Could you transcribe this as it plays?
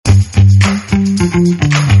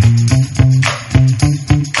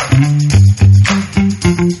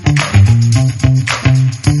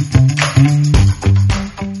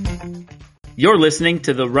You're listening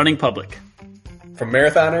to The Running Public. From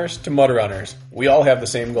marathoners to mud runners, we all have the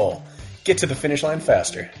same goal. Get to the finish line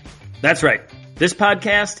faster. That's right. This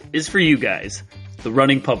podcast is for you guys, The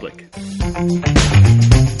Running Public.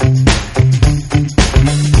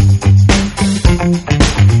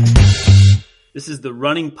 This is The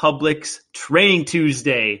Running Public's Training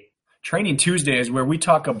Tuesday. Training Tuesday is where we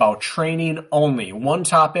talk about training only. One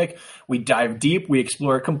topic, we dive deep, we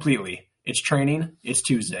explore it completely. It's training, it's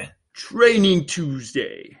Tuesday. Training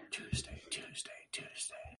Tuesday. Tuesday.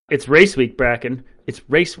 It's race week, Bracken. It's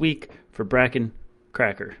race week for Bracken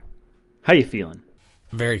Cracker. How you feeling?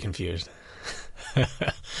 Very confused.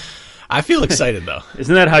 I feel excited, though.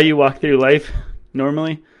 Isn't that how you walk through life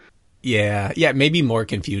normally? Yeah, maybe more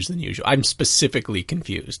confused than usual. I'm specifically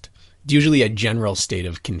confused. It's usually a general state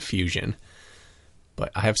of confusion, but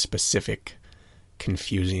I have specific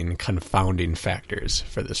confusing, confounding factors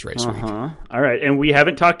for this race week. All right, and we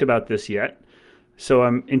haven't talked about this yet, so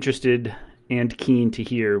I'm interested and keen to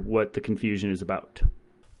hear what the confusion is about.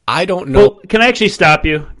 I don't know. Well, can I actually stop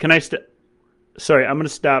you? Sorry, I'm going to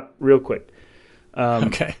stop real quick.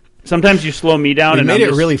 Okay. Sometimes you slow me down. We and made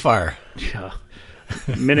it really far. Yeah,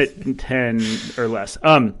 minute and 10 or less.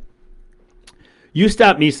 You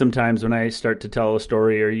stop me sometimes when I start to tell a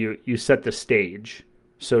story, or you set the stage,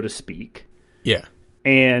 so to speak. Yeah.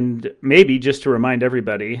 And maybe just to remind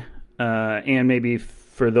everybody, and maybe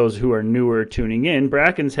for those who are newer tuning in,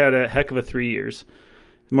 Bracken's had a heck of a 3 years.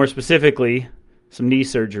 More specifically, some knee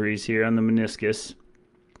surgeries here on the meniscus.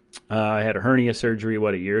 I had a hernia surgery,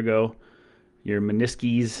 a year ago. Your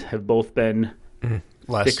menisces have both been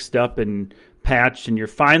fixed up and patched, and you're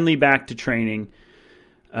finally back to training.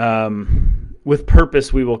 With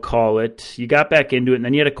purpose, we will call it. You got back into it, and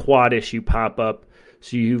then you had a quad issue pop up.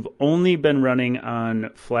 So you've only been running on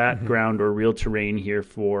flat ground or real terrain here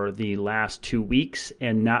for the last 2 weeks,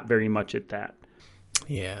 and not very much at that.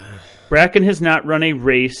 Yeah. Bracken has not run a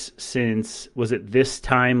race since, was it this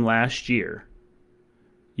time last year?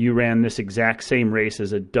 You ran this exact same race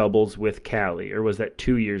as a doubles with Callie, or was that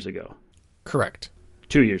 2 years ago? Correct.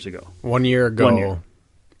 2 years ago. 1 year ago.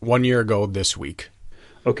 1 year ago this week.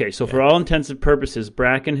 Okay, so for all intents and purposes,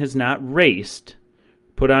 Bracken has not raced,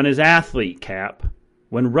 put on his athlete cap,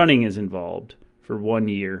 when running is involved for 1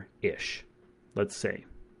 year-ish, let's say.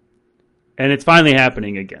 And it's finally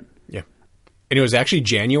happening again. Yeah. And it was actually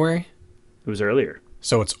January? It was earlier.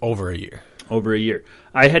 So it's over a year. Over a year.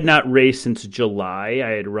 I had not raced since July. I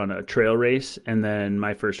had run a trail race, and then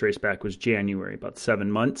my first race back was January, about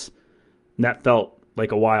 7 months. And that felt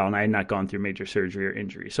like a while, and I had not gone through major surgery or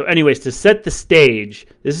injury. So anyways, to set the stage,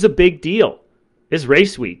 this is a big deal. It's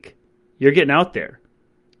race week. You're getting out there.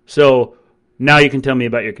 So now you can tell me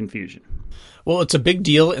about your confusion. Well, it's a big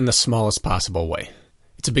deal in the smallest possible way.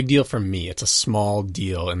 It's a big deal for me. It's a small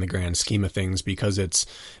deal in the grand scheme of things because it's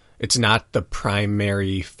not the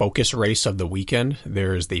primary focus race of the weekend.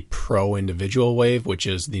 There's the pro individual wave, which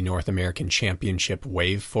is the North American Championship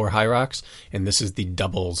wave for High Rocks, and this is the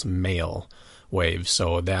doubles male wave.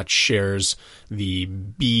 So that shares the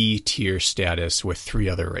B tier status with 3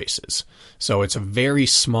 other races. So it's a very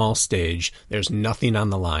small stage. There's nothing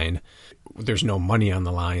on the line. There's no money on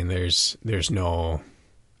the line. There's no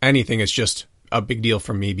anything. It's just a big deal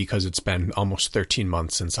for me because it's been almost 13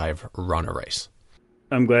 months since I've run a race.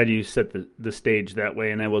 I'm glad you set the stage that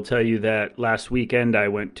way, and I will tell you that last weekend I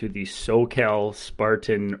went to the SoCal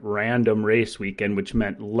Spartan Random Race Weekend, which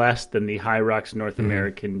meant less than the High Rocks North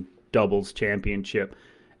American Doubles Championship,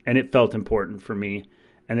 and it felt important for me,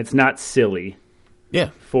 and it's not silly.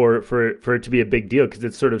 Yeah, for it to be a big deal because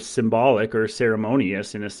it's sort of symbolic or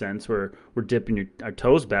ceremonious in a sense where we're dipping our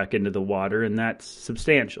toes back into the water, and that's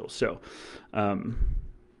substantial. So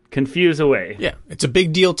confuse away. Yeah, it's a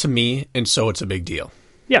big deal to me, and so it's a big deal.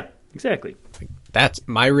 Yeah, exactly. That's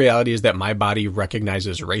my reality is that my body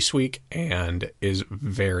recognizes race week and is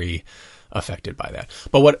very affected by that.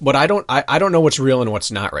 But what I don't know what's real and what's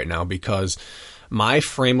not right now because my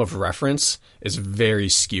frame of reference is very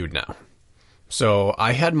skewed now. So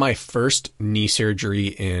I had my first knee surgery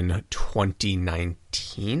in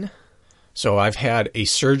 2019. So I've had a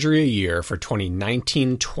surgery a year for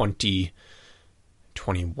 2019, 20,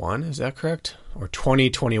 21, is that correct? Or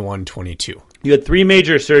 2021, 22. You had 3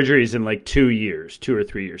 major surgeries in like 2 years, 2 or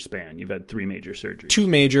 3 year span. You've had 3 major surgeries. 2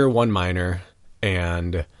 major, 1 minor.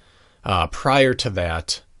 And prior to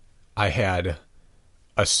that, I had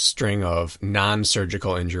a string of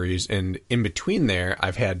non-surgical injuries. And in between there,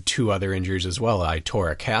 I've had 2 other injuries as well. I tore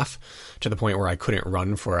a calf to the point where I couldn't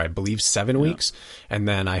run for, I believe, 7 weeks. And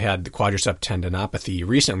then I had the quadricep tendinopathy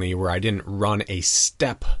recently where I didn't run a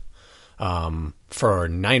step for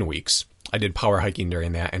 9 weeks. I did power hiking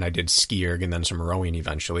during that, and I did ski erg and then some rowing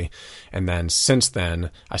eventually. And then since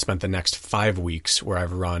then, I spent the next 5 weeks where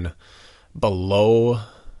I've run below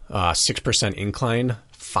 6% incline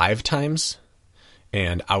 5 times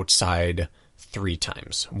and outside 3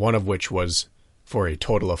 times, one of which was for a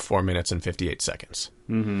total of 4 minutes and 58 seconds.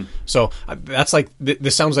 Mm-hmm. So that's like,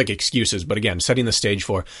 this sounds like excuses, but again, setting the stage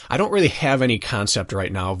for, I don't really have any concept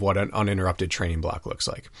right now of what an uninterrupted training block looks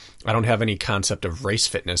like. I don't have any concept of race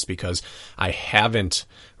fitness because I haven't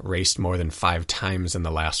raced more than 5 times in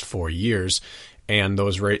the last 4 years. And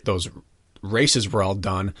those races were all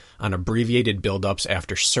done on abbreviated buildups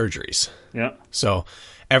after surgeries. Yeah. So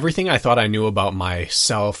everything I thought I knew about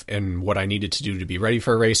myself and what I needed to do to be ready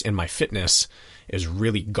for a race and my fitness is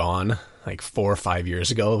really gone. Like 4 or 5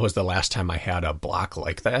 years ago was the last time I had a block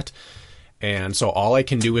like that. And so all I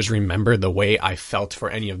can do is remember the way I felt for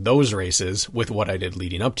any of those races with what I did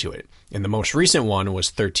leading up to it. And the most recent one was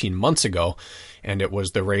 13 months ago. And it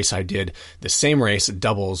was the race I did, the same race,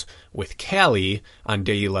 doubles, with Callie on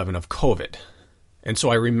day 11 of COVID. And so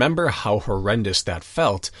I remember how horrendous that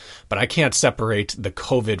felt, but I can't separate the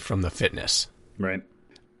COVID from the fitness. Right.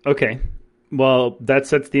 Okay. Well, that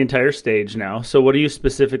sets the entire stage now. So what do you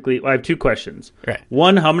specifically... I have 2 questions. Right.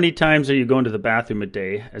 1, how many times are you going to the bathroom a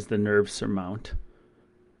day as the nerves surmount?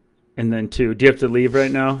 And then 2, do you have to leave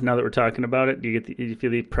right now that we're talking about it? Do you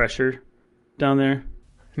feel the pressure down there?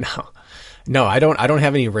 No, I don't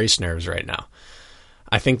have any race nerves right now.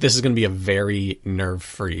 I think this is going to be a very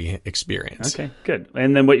nerve-free experience. Okay, good.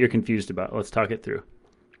 And then what you're confused about. Let's talk it through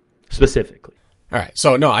specifically. All right.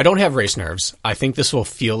 So, no, I don't have race nerves. I think this will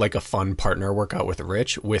feel like a fun partner workout with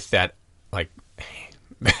Rich with that, like,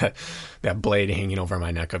 that blade hanging over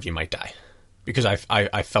my neck of you might die. Because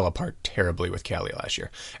I fell apart terribly with Callie last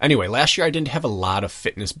year. Anyway, last year I didn't have a lot of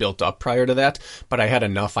fitness built up prior to that, but I had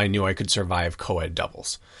enough I knew I could survive co-ed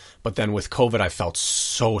doubles. But then with COVID, I felt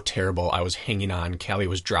so terrible. I was hanging on. Callie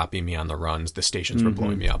was dropping me on the runs. The stations were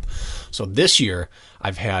blowing me up. So this year,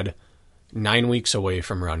 I've had 9 weeks away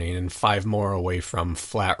from running and 5 more away from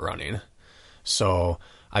flat running. So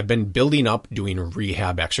I've been building up doing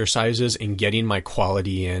rehab exercises and getting my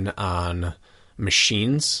quality in on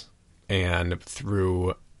machines and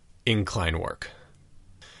through incline work.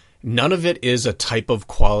 None of it is a type of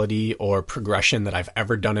quality or progression that I've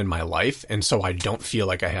ever done in my life, and so I don't feel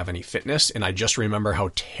like I have any fitness, and I just remember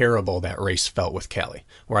how terrible that race felt with Callie,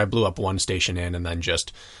 where I blew up one station in and then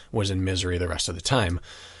just was in misery the rest of the time.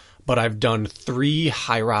 But I've done 3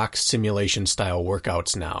 high rock simulation style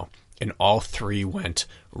workouts now, and all 3 went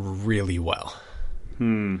really well.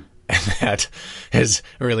 And that is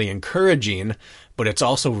really encouraging, but it's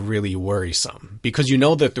also really worrisome because you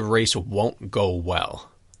know that the race won't go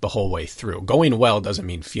well the whole way through. Going well doesn't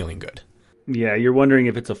mean feeling good. Yeah, you're wondering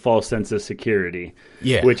if it's a false sense of security,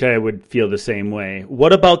 Yeah. which I would feel the same way.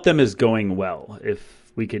 What about them is going well?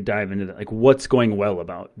 If we could dive into that, like what's going well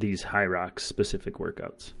about these high rocks specific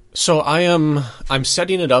workouts? So I'm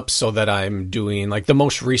setting it up so that I'm doing, like the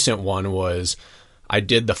most recent one was I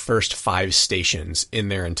did the first 5 stations in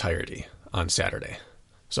their entirety on Saturday.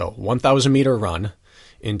 So 1,000 meter run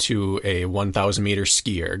into a 1,000 meter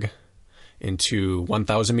ski erg, into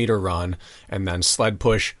 1,000 meter run, and then sled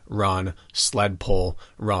push, run, sled pull,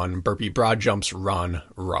 run, burpee broad jumps, run,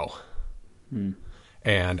 row.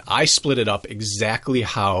 And I split it up exactly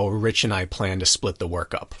how Rich and I planned to split the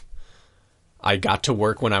work up. I got to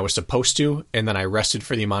work when I was supposed to, and then I rested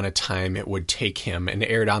for the amount of time it would take him and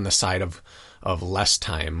erred on the side of less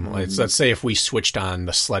time. Let's say if we switched on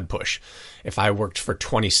the sled push. If I worked for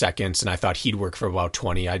 20 seconds and I thought he'd work for about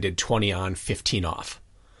 20, I did 20 on, 15 off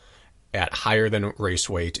at higher than race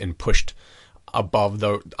weight and pushed above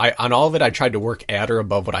on all of it. I tried to work at or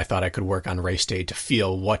above what I thought I could work on race day to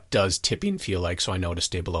feel what does tipping feel like, so I know to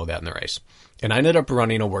stay below that in the race. And I ended up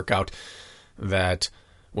running a workout that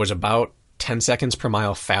was about 10 seconds per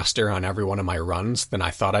mile faster on every one of my runs than I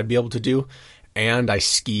thought I'd be able to do. And I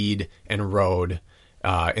skied and rode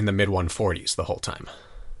in the mid 140s the whole time,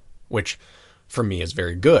 which for me is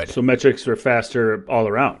very good. So metrics were faster all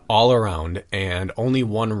around. All around, and only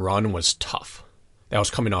one run was tough. That was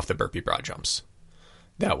coming off the burpee broad jumps.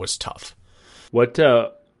 That was tough. What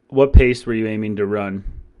pace were you aiming to run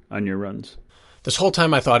on your runs? This whole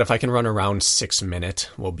time I thought if I can run around 6 minutes,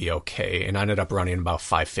 we'll be okay. And I ended up running about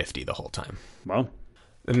 5:50 the whole time. Wow.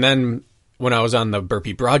 And then when I was on the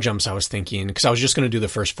burpee broad jumps, I was thinking, because I was just going to do the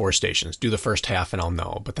first 4 stations, do the first half and I'll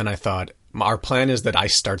know. But then I thought, our plan is that I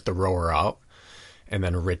start the rower out and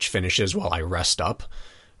then Rich finishes while I rest up.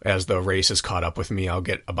 As the race is caught up with me, I'll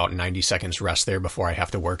get about 90 seconds rest there before I have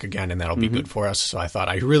to work again, and that'll be good for us. So I thought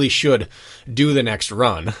I really should do the next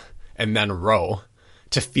run and then row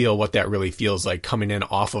to feel what that really feels like coming in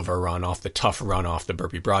off of a run, off the tough run, off the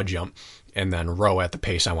burpee broad jump, and then row at the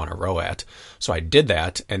pace I want to row at. So I did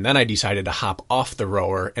that, and then I decided to hop off the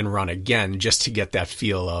rower and run again just to get that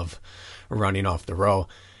feel of running off the row.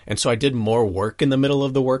 And so I did more work in the middle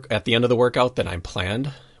of the work, at the end of the workout than I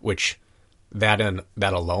planned, which that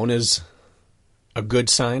alone is a good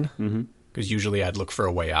sign, because usually I'd look for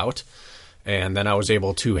a way out. And then I was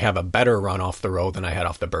able to have a better run off the row than I had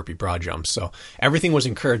off the burpee broad jump. So everything was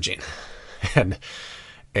encouraging.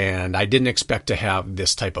 And I didn't expect to have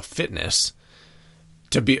this type of fitness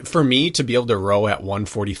for me to be able to row at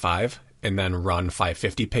 145 and then run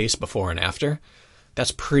 550 pace before and after.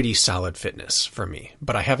 That's pretty solid fitness for me.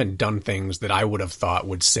 But I haven't done things that I would have thought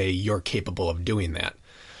would say you're capable of doing that.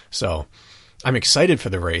 So I'm excited for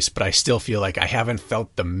the race, but I still feel like I haven't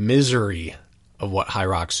felt the misery of what High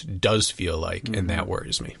Rocks does feel like, and that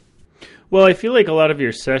worries me. Well, I feel like a lot of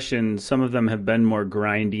your sessions, some of them have been more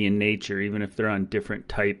grindy in nature, even if they're on different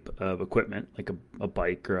type of equipment, like a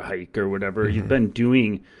bike or a hike or whatever. You've been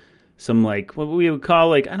doing some, like, what we would call,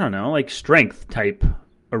 like, I don't know, like strength type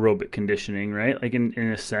aerobic conditioning, right? Like in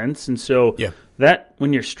a sense. And so that,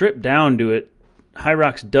 when you're stripped down to it, High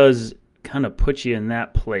Rocks does kind of put you in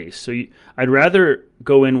that place. So I'd rather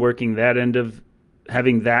go in working that end of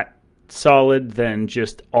having that solid than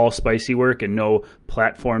just all spicy work and no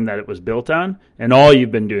platform that it was built on, and all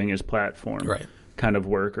you've been doing is platform kind of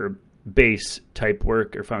work or base type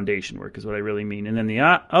work or foundation work is what I really mean. And then the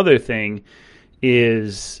other thing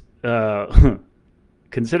is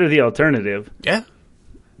consider the alternative.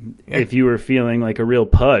 If you were feeling like a real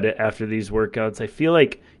pud after these workouts, I feel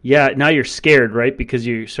like now you're scared, right? Because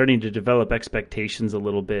you're starting to develop expectations a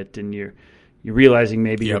little bit, and you're realizing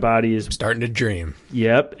maybe your body is starting to dream.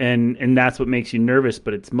 And that's what makes you nervous,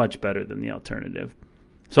 but it's much better than the alternative.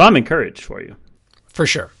 So I'm encouraged for you. For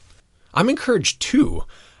sure. I'm encouraged too.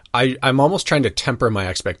 I'm almost trying to temper my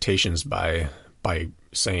expectations by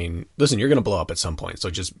saying, listen, you're going to blow up at some point, so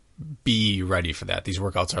just be ready for that. These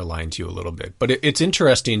workouts are lying to you a little bit. But it's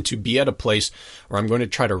interesting to be at a place where I'm going to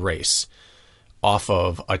try to race off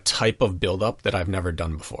of a type of buildup that I've never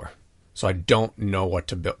done before. So I don't know what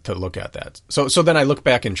to look at that. So then I look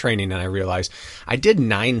back in training and I realize I did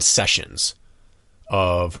 9 sessions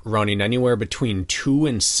of running anywhere between 2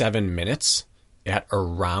 and 7 minutes at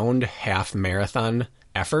around half marathon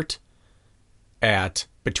effort at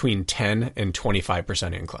between 10 and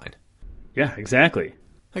 25% incline. Yeah, exactly.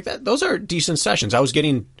 Like that. Those are decent sessions. I was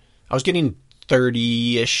getting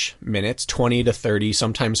 30-ish minutes, 20 to 30,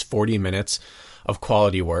 sometimes 40 minutes of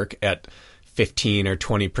quality work at 15 or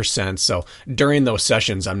 20%. So during those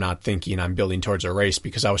sessions, I'm not thinking I'm building towards a race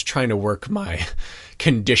because I was trying to work my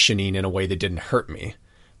conditioning in a way that didn't hurt me.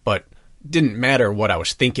 But didn't matter what I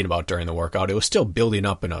was thinking about during the workout. It was still building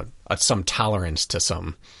up in some tolerance to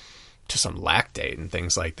some lactate and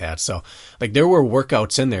things like that. So like there were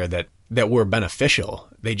workouts in there that were beneficial.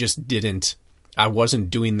 They just didn't, I wasn't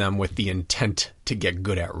doing them with the intent to get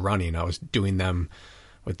good at running. I was doing them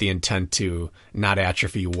with the intent to not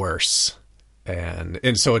atrophy worse.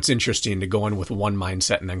 And so it's interesting to go in with one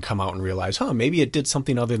mindset and then come out and realize, maybe it did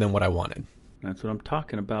something other than what I wanted. That's what I'm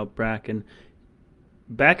talking about, Bracken.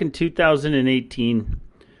 Back in 2018,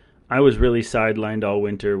 I was really sidelined all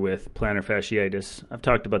winter with plantar fasciitis. I've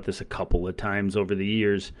talked about this a couple of times over the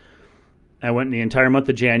years. I went the entire month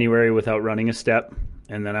of January without running a step,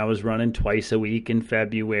 and then I was running twice a week in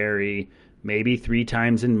February, maybe 3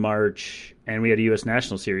 times in March, and we had a U.S.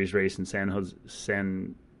 National Series race in San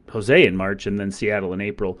Jose in March, and then Seattle in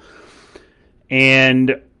April.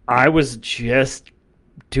 And I was just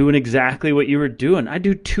doing exactly what you were doing. I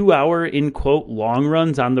do 2-hour, in quote, long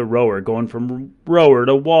runs on the rower, going from rower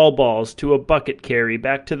to wall balls to a bucket carry,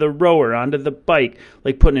 back to the rower, onto the bike,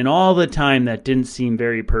 like putting in all the time that didn't seem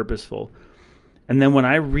very purposeful. And then when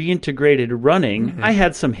I reintegrated running, I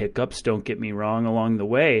had some hiccups, don't get me wrong, along the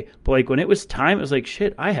way. But like when it was time, it was like,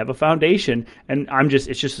 shit, I have a foundation. And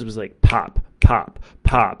it was like pop, pop,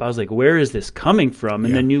 pop. I was like, where is this coming from?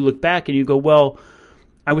 And then you look back and you go, well,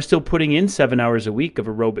 I was still putting in 7 hours a week of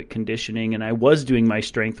aerobic conditioning, and I was doing my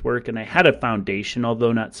strength work, and I had a foundation,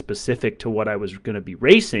 although not specific to what I was going to be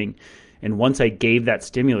racing. And once I gave that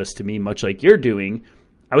stimulus to me, much like you're doing,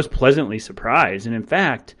 I was pleasantly surprised. And in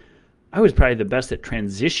fact, I was probably the best at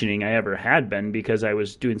transitioning I ever had been because I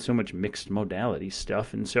was doing so much mixed modality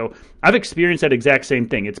stuff. And so I've experienced that exact same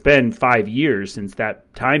thing. It's been 5 years since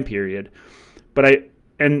that time period. But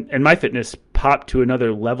and my fitness popped to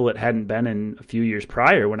another level it hadn't been in a few years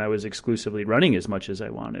prior when I was exclusively running as much as I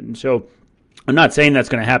wanted. And so I'm not saying that's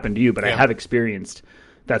going to happen to you, but I have experienced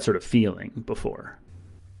that sort of feeling before.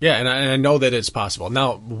 Yeah, and I know that it's possible.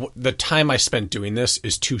 Now, the time I spent doing this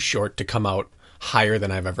is too short to come out higher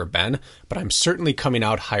than I've ever been, but I'm certainly coming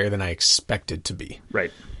out higher than I expected to be.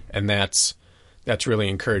 Right. And that's really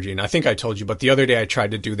encouraging. I think I told you, but the other day I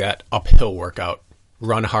tried to do that uphill workout,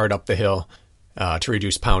 run hard up the hill to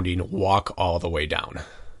reduce pounding, walk all the way down.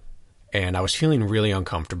 And I was feeling really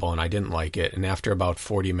uncomfortable, and I didn't like it. And after about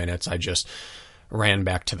 40 minutes, I just ran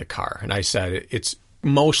back to the car. And I said, it's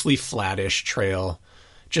mostly flattish trail.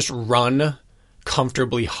 Just run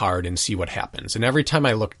comfortably hard and see what happens. And every time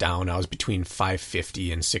I looked down, I was between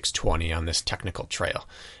 550 and 620 on this technical trail.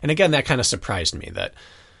 And again, that kind of surprised me that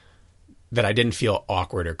I didn't feel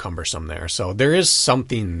awkward or cumbersome there. So there is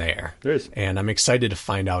something there. There is. And I'm excited to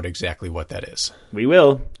find out exactly what that is. We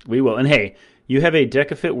will. And hey, you have a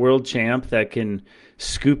DecaFit world champ that can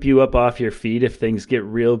scoop you up off your feet if things get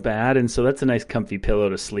real bad. And so that's a nice comfy pillow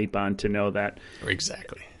to sleep on, to know that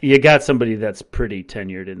Exactly. you got somebody that's pretty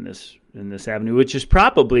tenured in this avenue, which is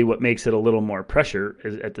probably what makes it a little more pressure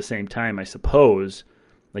at the same time, I suppose.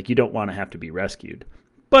 Like, you don't want to have to be rescued.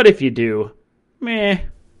 But if you do, meh.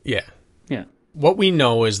 Yeah. Yeah. What we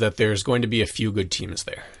know is that there's going to be a few good teams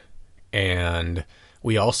there. And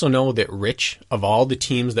we also know that Rich, of all the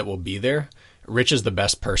teams that will be there, Rich is the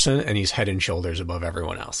best person, and he's head and shoulders above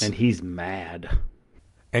everyone else. And he's mad.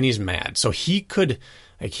 So he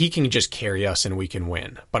can just carry us and we can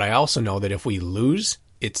win. But I also know that if we lose,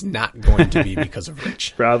 it's not going to be because of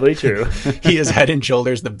Rich. Probably true. He is head and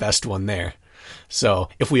shoulders the best one there. So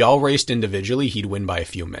if we all raced individually, he'd win by a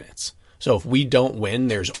few minutes. So if we don't win,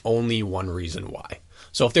 there's only one reason why.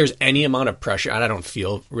 So if there's any amount of pressure, and I don't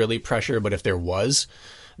feel really pressure, but if there was,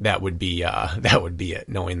 that would be it,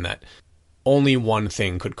 knowing that only one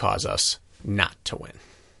thing could cause us not to win,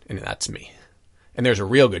 and that's me. And there's a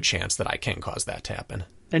real good chance that I can cause that to happen.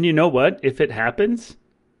 And you know what? If it happens,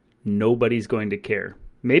 nobody's going to care.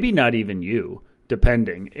 Maybe not even you,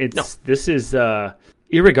 depending. This is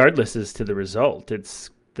irregardless as to the result. It's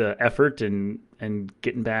the effort and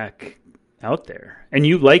getting back out there. And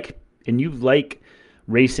you like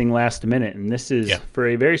racing last minute, and this is for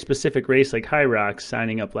a very specific race like High Rocks,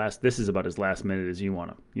 signing up last. This is about as last minute as you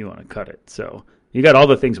want to cut it. So you got all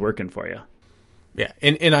the things working for you. Yeah,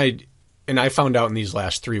 and I found out in these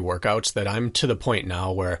last 3 workouts that I'm to the point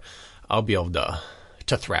now where I'll be able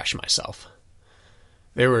to thrash myself.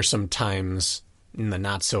 There were some times in the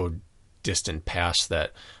not so distant past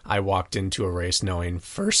that I walked into a race knowing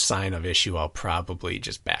first sign of issue, I'll probably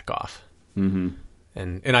just back off. Mm-hmm.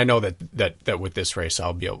 And I know that with this race,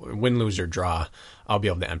 I'll be able, win, lose, or draw, I'll be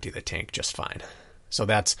able to empty the tank just fine. So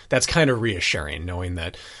that's kind of reassuring, knowing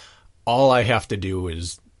that all I have to do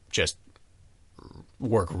is just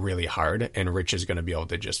work really hard, and Rich is going to be able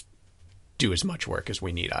to just do as much work as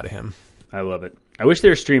we need out of him. I love it. I wish they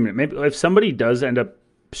were streaming it. Maybe if somebody does end up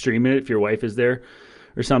streaming it, if your wife is there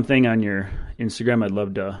or something on your Instagram, I'd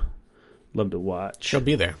love to watch. She'll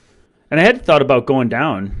be there. And I had thought about going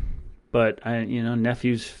down, but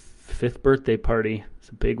nephew's 5th birthday party. It's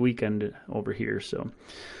a big weekend over here, so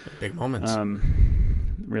big moments.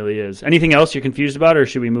 Really is. Anything else you're confused about, or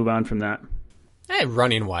should we move on from that?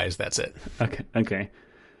 Running wise, that's it. Okay.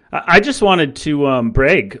 I just wanted to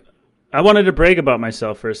brag. I wanted to brag about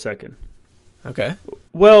myself for a second. Okay.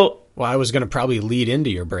 Well, I was going to probably lead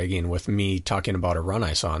into your bragging with me talking about a run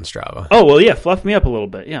I saw on Strava. Oh, well, yeah, fluff me up a little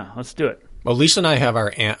bit. Yeah, let's do it. Well, Lisa and I have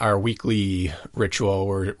our weekly ritual.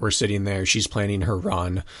 We're sitting there. She's planning her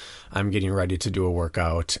run. I'm getting ready to do a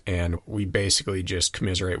workout, and we basically just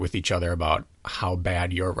commiserate with each other about how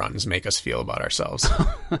bad your runs make us feel about ourselves.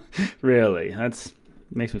 Really? That's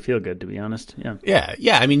makes me feel good, to be honest. Yeah.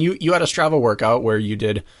 Yeah. I mean, you had a Strava workout where you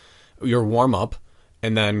did your warm up,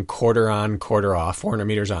 and then quarter on, quarter off, 400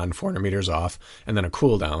 meters on, 400 meters off, and then a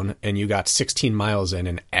cool down. And you got 16 miles in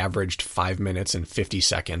and averaged 5 minutes and 50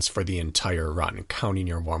 seconds for the entire run, counting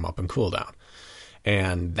your warm up and cool down.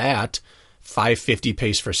 And that 5:50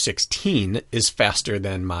 pace for 16 is faster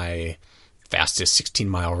than my fastest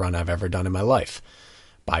 16-mile run I've ever done in my life,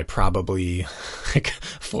 by probably like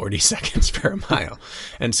 40 seconds per mile.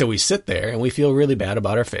 And so we sit there and we feel really bad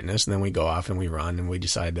about our fitness, and then we go off and we run and we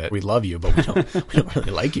decide that we love you, but we don't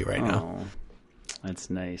really like you right now. That's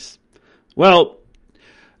nice. Well,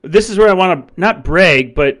 this is where I want to not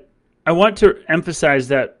brag, but I want to emphasize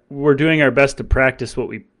that we're doing our best to practice what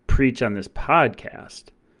we preach on this podcast.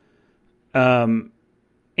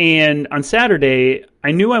 And on Saturday,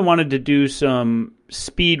 I knew I wanted to do some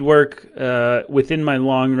speed work within my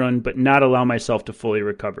long run, but not allow myself to fully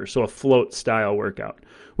recover. So a float style workout,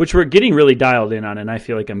 which we're getting really dialed in on, and I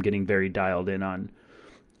feel like I'm getting very dialed in on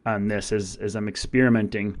this as I'm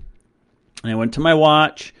experimenting. And I went to my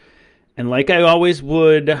watch, And like I always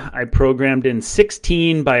would, I programmed in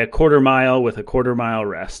 16 by a quarter mile with a quarter mile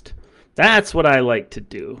rest. That's what I like to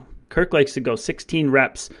do. Kirk likes to go 16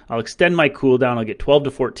 reps. I'll extend my cool down. I'll get 12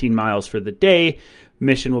 to 14 miles for the day.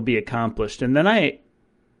 Mission will be accomplished. And then I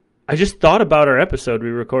just thought about our episode we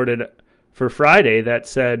recorded for Friday that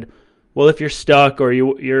said, well, if you're stuck or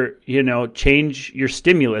you're change your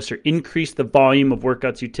stimulus or increase the volume of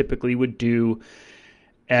workouts you typically would do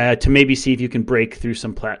to maybe see if you can break through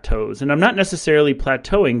some plateaus. And I'm not necessarily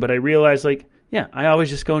plateauing, but I realized I always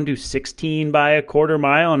just go and do 16 by a quarter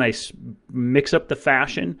mile and I mix up the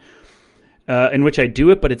fashion in which I do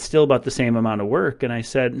it, but it's still about the same amount of work. And I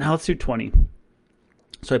said, now let's do 20.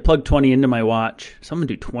 So I plugged 20 into my watch. So I'm going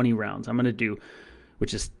to do 20 rounds. I'm going to do,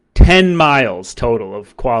 which is 10 miles total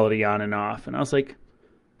of quality on and off. And I was like,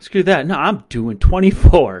 screw that. No, I'm doing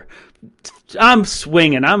 24. I'm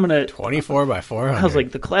swinging. I'm going to 24 by 400. I was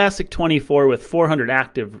like the classic 24 with 400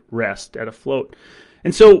 active rest at a float.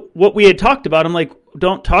 And so what we had talked about, I'm like,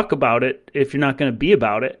 don't talk about it if you're not going to be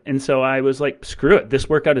about it. And so I was like, screw it. This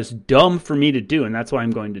workout is dumb for me to do, and that's why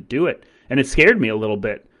I'm going to do it. And it scared me a little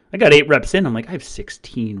bit. I got 8 reps in. I'm like, I have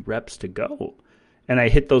 16 reps to go. And I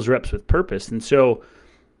hit those reps with purpose. And so,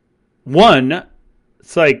 one,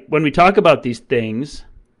 it's like when we talk about these things,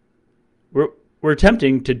 we're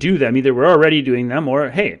attempting to do them. Either we're already doing them or,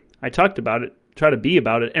 hey, I talked about it, try to be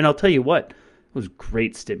about it. And I'll tell you what, it was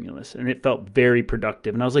great stimulus, and it felt very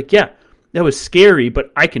productive. And I was like, yeah, that was scary,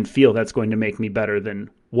 but I can feel that's going to make me better than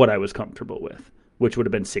what I was comfortable with, which would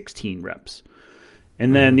have been 16 reps.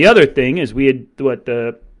 And then the other thing is we had,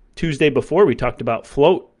 the Tuesday before, we talked about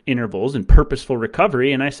float intervals and purposeful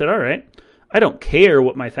recovery. And I said, all right, I don't care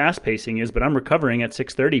what my fast pacing is, but I'm recovering at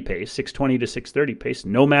 6:30 pace, 6:20 to 6:30 pace,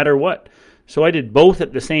 no matter what. So I did both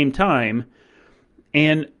at the same time,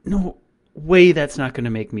 and no way that's not going to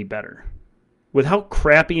make me better. With how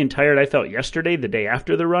crappy and tired I felt yesterday, the day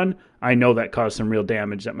after the run, I know that caused some real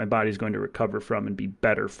damage that my body's going to recover from and be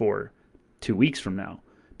better for 2 weeks from now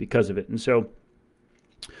because of it. And so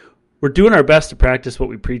we're doing our best to practice what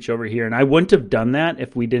we preach over here, and I wouldn't have done that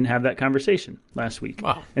if we didn't have that conversation last week.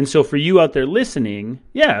 Wow. And so for you out there listening,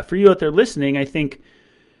 I think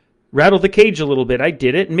rattle the cage a little bit. I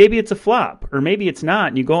did it, and maybe it's a flop, or maybe it's not,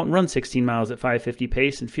 and you go out and run 16 miles at 5:50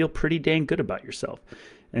 pace and feel pretty dang good about yourself.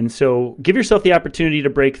 And so give yourself the opportunity to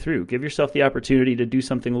break through. Give yourself the opportunity to do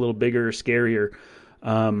something a little bigger or scarier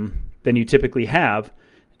than you typically have,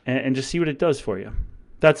 and just see what it does for you.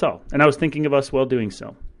 That's all. And I was thinking of us while doing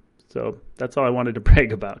so. So that's all I wanted to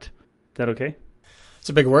brag about. Is that okay? It's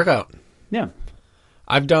a big workout. Yeah.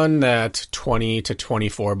 I've done that 20 to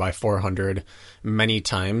 24 by 400 many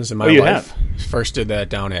times in my you life. have? First did that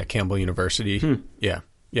down at Campbell University. Yeah.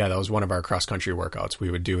 Yeah, that was one of our cross-country workouts. We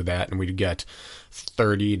would do that, and we'd get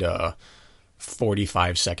 30 to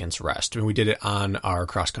 45 seconds rest. And we did it on our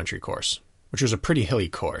cross-country course, which was a pretty hilly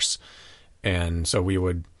course. And so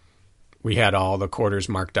we had all the quarters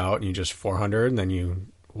marked out, and you just 400, and then you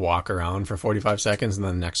walk around for 45 seconds, and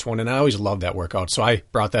then the next one. And I always loved that workout. So I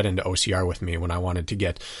brought that into OCR with me when I wanted to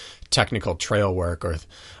get technical trail work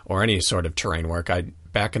or any sort of terrain work.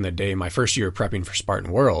 Back in the day, my first year prepping for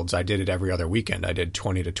Spartan Worlds, I did it every other weekend. I did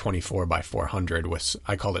 20 to 24 by 400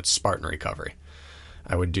 I called it Spartan recovery.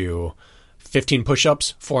 I would do 15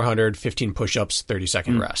 push-ups, 400, 15 push-ups,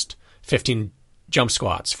 30-second rest. 15 jump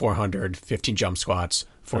squats, 400, 15 jump squats,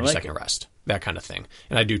 40-second rest. That kind of thing.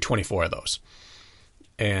 And I do 24 of those.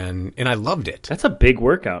 And I loved it. That's a big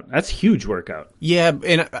workout. That's a huge workout. Yeah,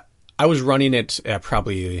 and I was running it at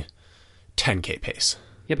probably 10K pace.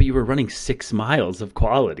 Yeah, but you were running 6 miles of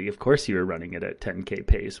quality. Of course you were running it at 10K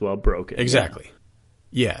pace while broken. Exactly.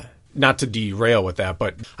 Yeah. Not to derail with that,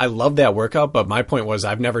 but I love that workout. But my point was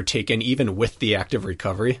I've never taken, even with the active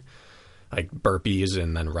recovery, like burpees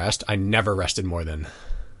and then rest, I never rested more than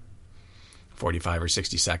 45 or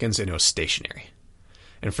 60 seconds, and it was stationary.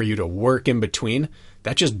 And for you to work in between,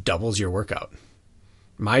 that just doubles your workout.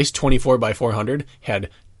 My 24 by 400 had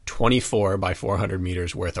 24 by 400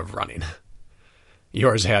 meters worth of running.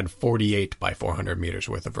 Yours had 48 by 400 meters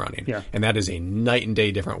worth of running. Yeah. And that is a night and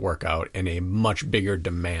day different workout and a much bigger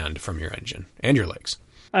demand from your engine and your legs.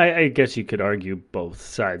 I guess you could argue both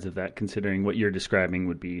sides of that, considering what you're describing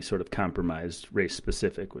would be sort of compromised race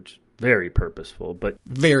specific, which is very purposeful. But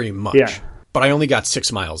very much. Yeah. But I only got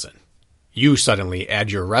 6 miles in. You suddenly add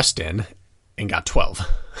your rest in and got 12.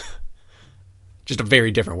 Just a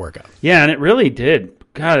very different workout. Yeah, and it really did.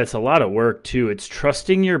 God, it's a lot of work, too. It's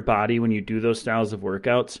trusting your body when you do those styles of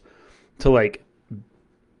workouts to,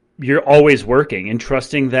 you're always working and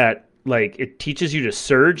trusting that like it teaches you to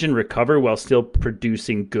surge and recover while still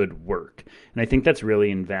producing good work. And I think that's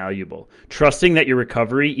really invaluable. Trusting that your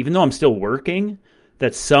recovery, even though I'm still working,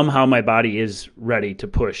 that somehow my body is ready to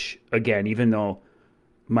push again, even though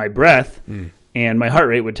my breath and my heart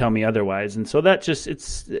rate would tell me otherwise. And so that just,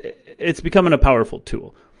 it's becoming a powerful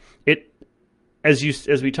tool. It, as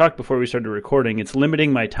we talked before we started recording, it's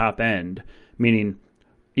limiting my top end, meaning,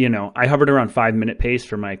 I hovered around 5-minute pace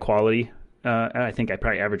for my quality. I think I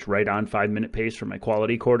probably averaged right on 5-minute pace for my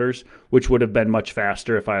quality quarters, which would have been much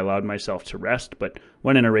faster if I allowed myself to rest. But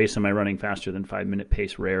when in a race, am I running faster than 5-minute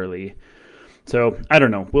pace? Rarely. So I don't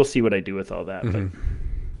know. We'll see what I do with all that. But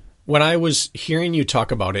when I was hearing you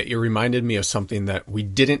talk about it, it reminded me of something that we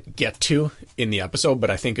didn't get to in the episode, but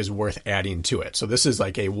I think is worth adding to it. So this is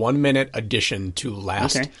like a 1-minute addition to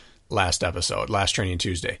last episode, last Training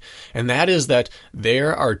Tuesday. And that is that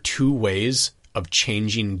there are 2 ways of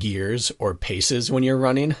changing gears or paces when you're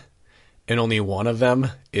running, and only one of them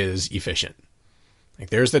is efficient. Like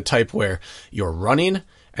there's the type where you're running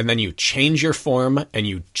and then you change your form and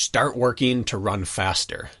you start working to run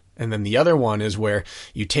faster. And then the other one is where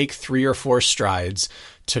you take 3 or 4 strides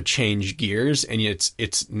to change gears and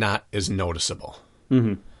it's not as noticeable.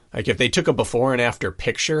 Like if they took a before and after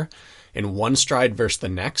picture in one stride versus the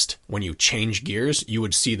next, when you change gears, you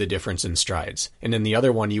would see the difference in strides. And in the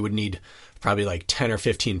other one, you would need probably like 10 or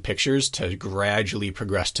 15 pictures to gradually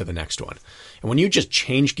progress to the next one. And when you just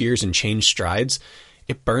change gears and change strides,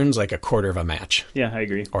 it burns like a quarter of a match. Yeah, I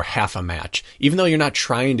agree. Or half a match. Even though you're not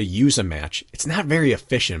trying to use a match, it's not very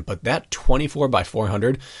efficient. But that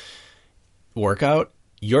 24x400 workout,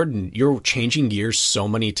 you're changing gears so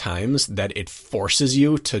many times that it forces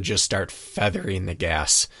you to just start feathering the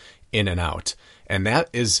gas in and out. And that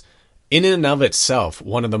is, in and of itself,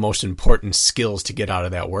 one of the most important skills to get out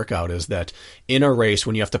of that workout is that in a race,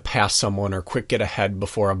 when you have to pass someone or quick get ahead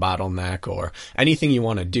before a bottleneck or anything you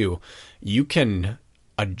want to do, you can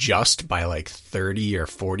adjust by like 30 or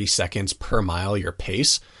 40 seconds per mile your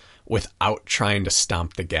pace without trying to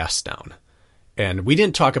stomp the gas down. And we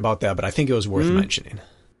didn't talk about that, but I think it was worth mentioning.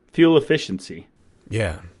 Fuel efficiency.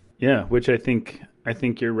 Yeah. Yeah, which I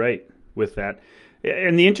think you're right with that.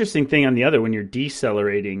 And the interesting thing on the other, when you're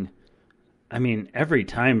decelerating, I mean, every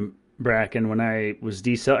time, Bracken, when I was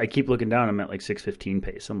I keep looking down, I'm at like 6:15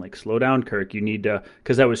 pace. I'm like, slow down, Kirk. You need to,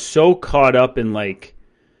 because I was so caught up in like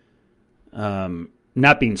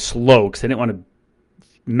not being slow, because I didn't want to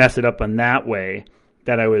mess it up on that way,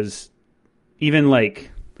 that I was even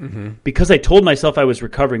like, because I told myself I was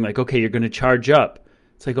recovering, like, okay, you're going to charge up.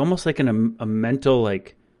 It's like almost like a mental,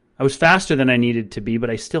 like, I was faster than I needed to be,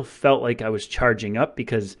 but I still felt like I was charging up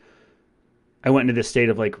because I went into this state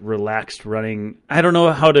of like relaxed running. I don't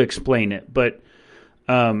know how to explain it, but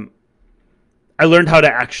I learned how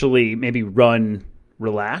to actually maybe run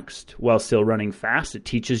relaxed while still running fast. It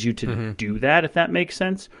teaches you to do that, if that makes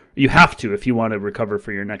sense. You have to if you want to recover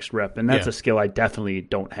for your next rep. And that's a skill I definitely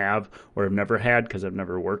don't have or have never had because I've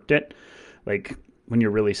never worked it. Like when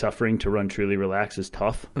you're really suffering, to run truly relaxed is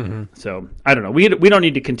tough. So I don't know. We don't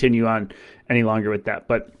need to continue on any longer with that.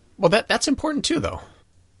 But well, that's important too, though.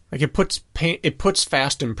 Like it puts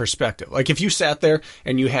fast in perspective. Like if you sat there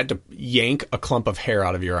and you had to yank a clump of hair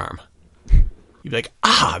out of your arm, you'd be like,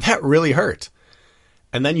 that really hurt.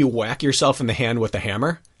 And then you whack yourself in the hand with a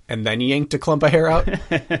hammer and then you yanked a clump of hair out.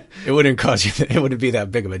 It wouldn't be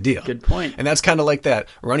that big of a deal. Good point. And that's kind of like that.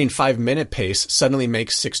 Running 5-minute pace suddenly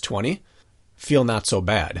makes 6:20 feel not so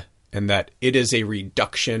bad. And that it is a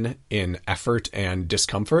reduction in effort and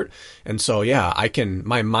discomfort. And so,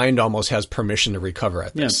 my mind almost has permission to recover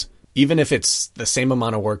at this. Yeah. Even if it's the same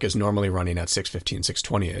amount of work as normally running at 6:15,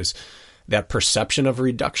 6:20 is, that perception of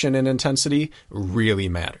reduction in intensity really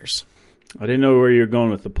matters. I didn't know where you were going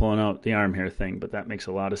with the pulling out the arm hair thing, but that makes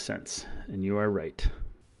a lot of sense. And you are right.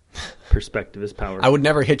 Perspective is power. I would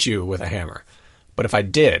never hit you with a hammer. But if I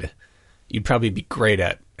did, you'd probably be great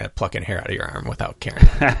at plucking hair out of your arm without caring.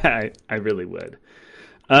 I really would.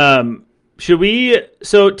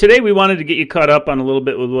 So today we wanted to get you caught up on a little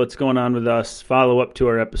bit with what's going on with us, follow up to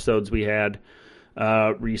our episodes we had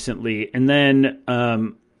recently, and then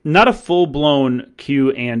not a full-blown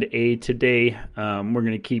Q&A today. We're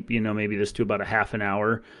going to keep, maybe this to about a half an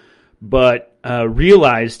hour, but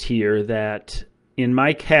realized here that in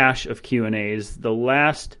my cache of Q&As, the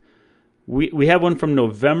last, we have one from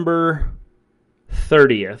November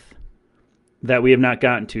 30th that we have not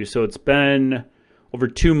gotten to. So it's been over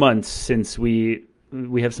 2 months since we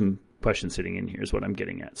have some questions sitting in here is what I'm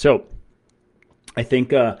getting at. So I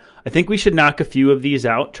think we should knock a few of these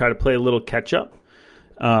out, try to play a little catch up.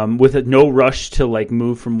 with no rush to like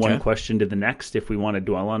move from one question to the next. If we want to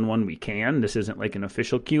dwell on one, we can. This isn't like an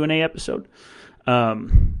official Q&A episode.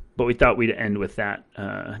 But we thought we'd end with that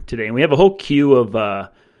today. And we have a whole queue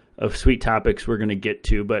of sweet topics we're going to get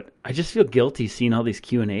to, but I just feel guilty seeing all these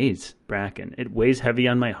Q&As, Bracken. It weighs heavy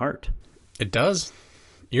on my heart. It does.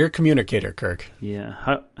 You're a communicator, Kirk.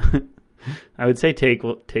 Yeah. I would say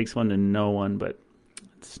takes one to know one, but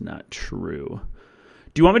it's not true.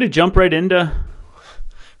 Do you want me to jump right into...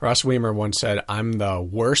 Ross Weimer once said, I'm the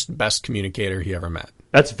worst, best communicator he ever met.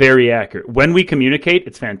 That's very accurate. When we communicate,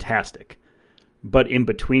 it's fantastic. But in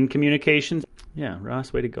between communications, yeah,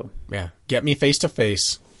 Ross, way to go. Yeah. Get me face to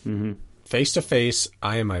face. Face to face,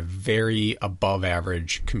 I am a very above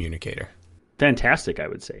average communicator. Fantastic, I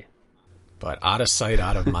would say. But out of sight,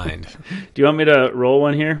 out of mind. Do you want me to roll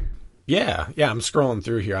one here? Yeah, I'm scrolling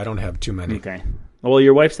through here. I don't have too many. Okay. Well,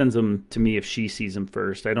 your wife sends them to me if she sees them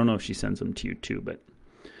first. I don't know if she sends them to you too, but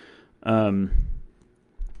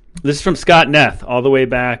this is from Scott Neth, all the way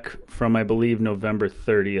back from, I believe, November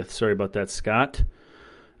 30th. Sorry about that, Scott.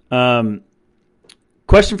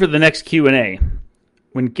 Question for the next Q&A.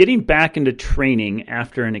 When getting back into training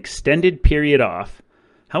after an extended period off,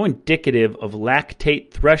 how indicative of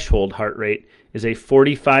lactate threshold heart rate is a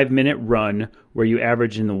 45-minute run where you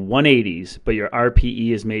average in the 180s, but your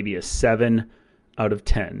RPE is maybe a 7 out of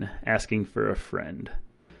 10? Asking for a friend.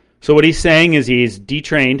 So what he's saying is he's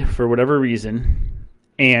detrained for whatever reason,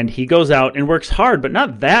 and he goes out and works hard, but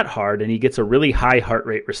not that hard, and he gets a really high heart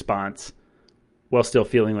rate response while still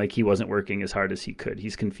feeling like he wasn't working as hard as he could.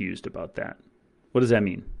 He's confused about that. What does that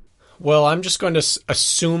mean? Well, I'm just going to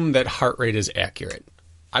assume that heart rate is accurate.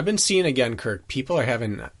 I've been seeing, again, Kirk, people are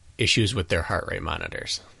having issues with their heart rate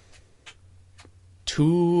monitors.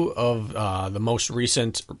 Two of the most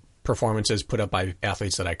recent performances put up by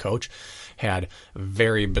athletes that I coach had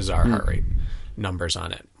very bizarre heart rate numbers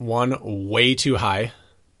on it. One way too high,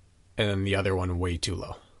 and then the other one way too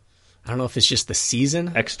low. I don't know if it's just the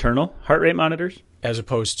season. External heart rate monitors? As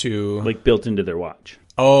opposed to... like built into their watch.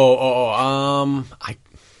 I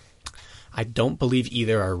don't believe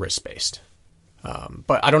either are wrist-based.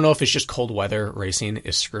 But I don't know if it's just cold weather racing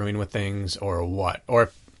is screwing with things or what.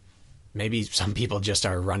 Or maybe some people just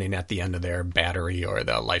are running at the end of their battery or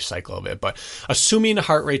the life cycle of it. But assuming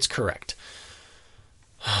heart rate's correct,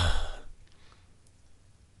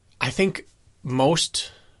 I think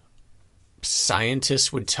most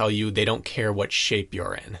scientists would tell you they don't care what shape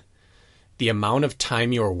you're in. The amount of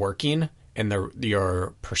time you're working and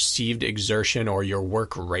your perceived exertion or your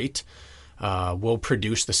work rate will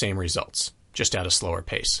produce the same results, just at a slower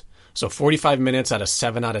pace. So 45 minutes at a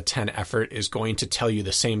 7 out of 10 effort is going to tell you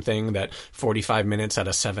the same thing that 45 minutes at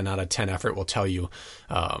a 7 out of 10 effort will tell you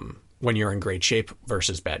when you're in great shape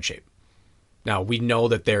versus bad shape. Now, we know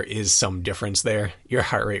that there is some difference there. Your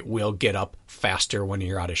heart rate will get up faster when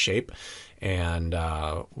you're out of shape and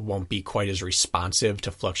won't be quite as responsive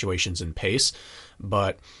to fluctuations in pace.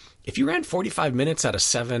 But if you ran 45 minutes at a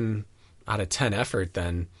 7 out of 10 effort,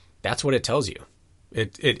 then that's what it tells you.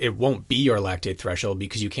 It won't be your lactate threshold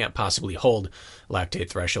because you can't possibly hold lactate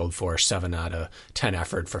threshold for 7 out of 10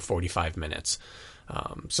 effort for 45 minutes.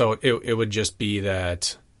 So it would just be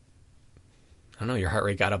that, I don't know, your heart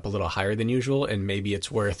rate got up a little higher than usual, and maybe it's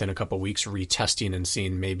worth in a couple of weeks retesting and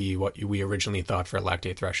seeing maybe what we originally thought for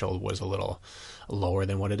lactate threshold was a little lower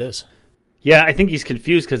than what it is. Yeah, I think he's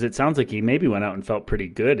confused because it sounds like he maybe went out and felt pretty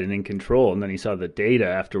good and in control, and then he saw the data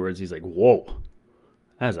afterwards. He's like, whoa,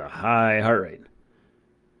 that's a high heart rate.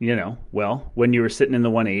 You know, well, when you were sitting in the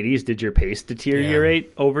 180s, did your pace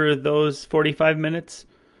deteriorate over those 45 minutes?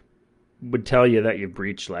 Would tell you that you've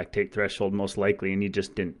breached lactate threshold most likely, and you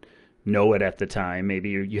just didn't know it at the time. Maybe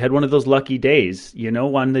you had one of those lucky days. You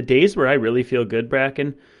know, on the days where I really feel good,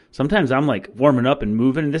 Bracken, sometimes I'm like warming up and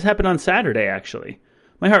moving. And this happened on Saturday, actually.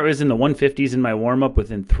 My heart was in the 150s in my warm-up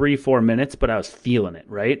within 3-4 minutes, but I was feeling it,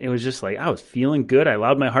 right? It was just like I was feeling good. I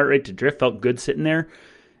allowed my heart rate to drift, felt good sitting there.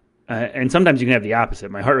 And sometimes you can have the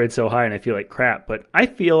opposite. My heart rate's so high and I feel like crap. But I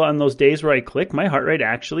feel on those days where I click, my heart rate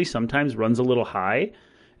actually sometimes runs a little high.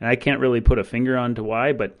 And I can't really put a finger on to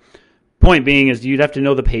why. But point being is you'd have to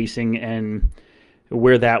know the pacing and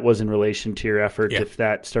where that was in relation to your effort if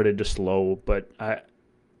that started to slow. But I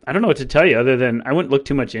don't know what to tell you other than I wouldn't look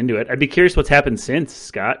too much into it. I'd be curious what's happened since,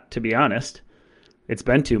 Scott, to be honest. It's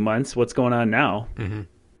been 2 months. What's going on now? Mm-hmm.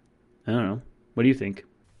 I don't know. What do you think?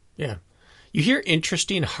 Yeah. You hear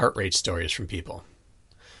interesting heart rate stories from people.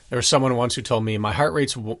 There was someone once who told me my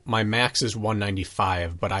max is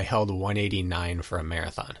 195, but I held 189 for a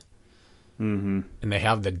marathon. Mm-hmm. And they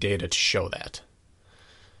have the data to show that.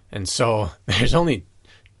 And so there's only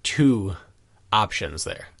 2 options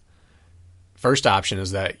there. First option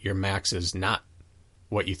is that your max is not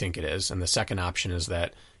what you think it is. And the second option is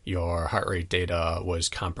that your heart rate data was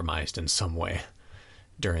compromised in some way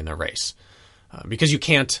during the race. Because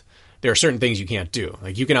there are certain things you can't do.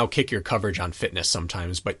 Like you can outkick your coverage on fitness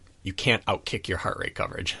sometimes, but you can't outkick your heart rate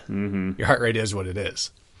coverage. Mm-hmm. Your heart rate is what it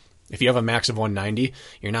is. If you have a max of 190,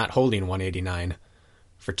 you're not holding 189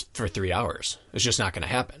 for 3 hours. It's just not going to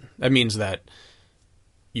happen. That means that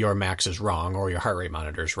your max is wrong or your heart rate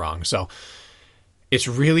monitor is wrong. So it's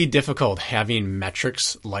really difficult having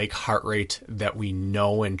metrics like heart rate that we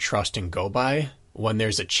know and trust and go by when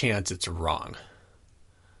there's a chance it's wrong.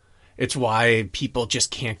 It's why people just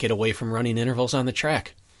can't get away from running intervals on the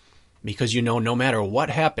track. Because no matter what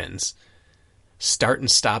happens, start and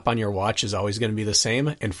stop on your watch is always going to be the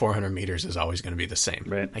same, and 400 meters is always going to be the same.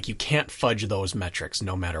 Right. Like you can't fudge those metrics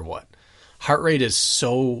no matter what. Heart rate is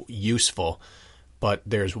so useful, but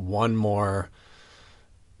there's one more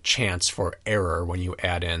chance for error when you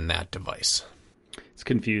add in that device. It's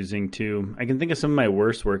confusing too. I can think of some of my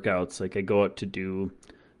worst workouts. Like I go out to do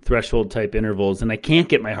threshold type intervals and I can't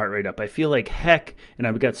get my heart rate up. I feel like heck, and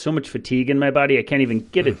I've got so much fatigue in my body, I can't even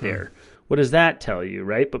get it there. What does that tell you,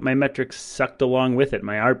 right? But my metrics sucked along with it.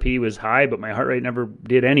 My RP was high, but my heart rate never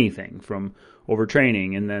did anything from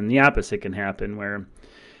overtraining. And then the opposite can happen where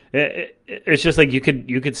it's just like you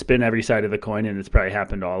could spin every side of the coin, and it's probably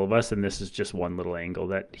happened to all of us. And this is just one little angle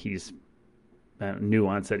that he's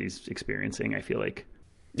nuance that he's experiencing, I feel like.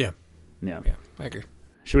 Yeah, I agree.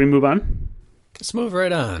 Should we move on? Let's move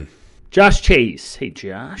right on. Josh Chase. Hey,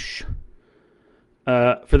 Josh.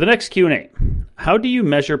 For the next Q&A, how do you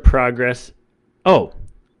measure progress? Oh,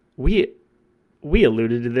 we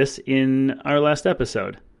alluded to this in our last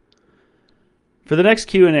episode. For the next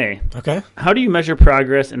Q&A, okay. How do you measure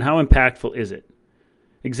progress and how impactful is it?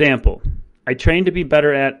 Example, I trained to be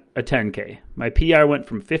better at a 10K. My PR went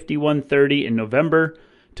from 51:30 in November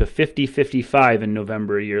to 50:55 in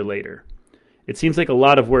November a year later. It seems like a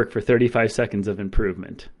lot of work for 35 seconds of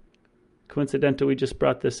improvement. Coincidental, we just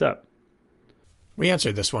brought this up. We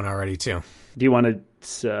answered this one already, too. Do you want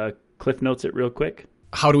to cliff notes it real quick?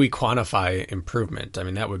 How do we quantify improvement? I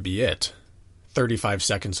mean, that would be it. 35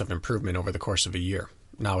 seconds of improvement over the course of a year.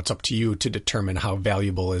 Now it's up to you to determine how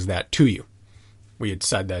valuable is that to you. We had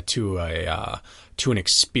said that to an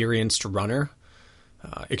experienced runner.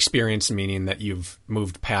 Experienced meaning that you've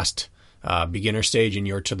moved past beginner stage and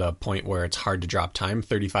you're to the point where it's hard to drop time.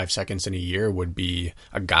 35 seconds in a year would be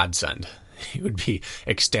a godsend. You would be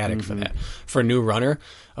ecstatic for that. For a new runner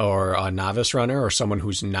or a novice runner or someone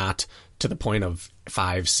who's not to the point of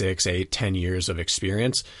 5, 6, 8, 10 years of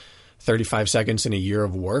experience, 35 seconds in a year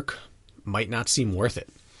of work might not seem worth it.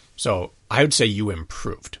 So I would say you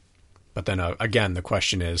improved. But then again, the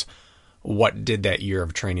question is, what did that year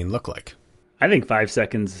of training look like? I think 5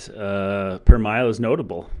 seconds per mile is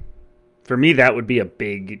notable. For me, that would be a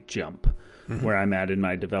big jump where I'm at in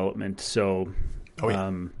my development. So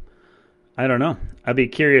I don't know. I'd be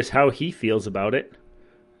curious how he feels about it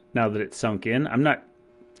now that it's sunk in.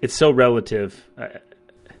 It's so relative.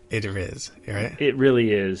 It is, right? It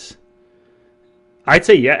really is. I'd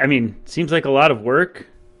say, yeah. I mean, seems like a lot of work.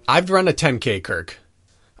 I've run a 10K, Kirk.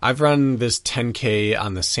 I've run this 10K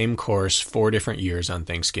on the same course 4 different years on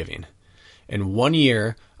Thanksgiving. In 1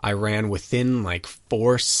 year, I ran within like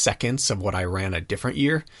 4 seconds of what I ran a different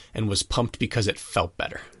year and was pumped because it felt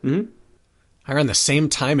better. Mm-hmm. I ran the same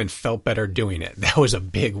time and felt better doing it. That was a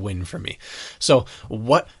big win for me. So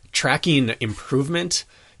tracking improvement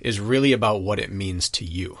is really about what it means to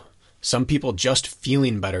you. Some people just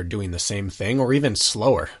feeling better doing the same thing or even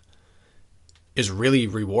slower is really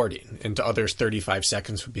rewarding. And to others, 35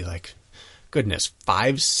 seconds would be like, goodness,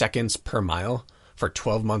 5 seconds per mile for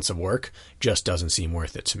 12 months of work just doesn't seem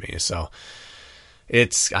worth it to me. So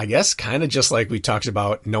it's, I guess, kind of just like we talked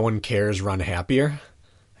about, no one cares, run happier.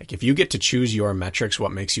 Like if you get to choose your metrics,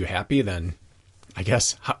 what makes you happy, then I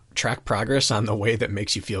guess track progress on the way that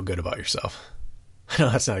makes you feel good about yourself. I know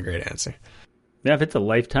that's not a great answer. Yeah, if it's a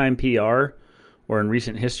lifetime PR or in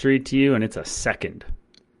recent history to you and it's a second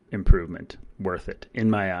improvement, worth it in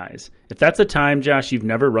my eyes. If that's a time, Josh, you've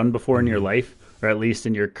never run before in your life, or at least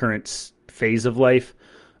in your current phase of life,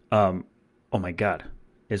 oh my God,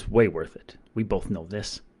 it's way worth it. We both know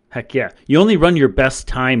this. Heck yeah. You only run your best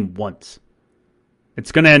time once.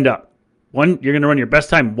 It's going to end up. You're going to run your best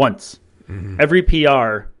time once. Mm-hmm. Every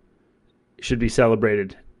PR should be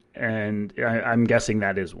celebrated, and I'm guessing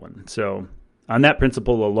that is one. So on that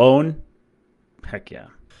principle alone, heck yeah.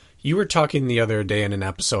 You were talking the other day in an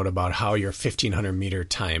episode about how your 1,500 meter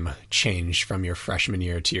time changed from your freshman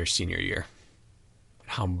year to your senior year.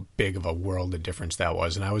 How big of a world of difference that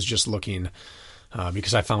was. And I was just looking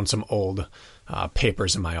because I found some old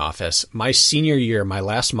papers in my office. My senior year, my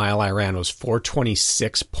last mile I ran was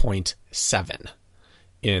 426.7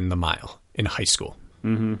 in the mile in high school.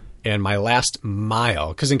 Mm-hmm. And my last mile,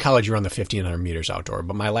 because in college you run the 1,500 meters outdoor,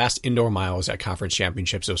 but my last indoor mile was at conference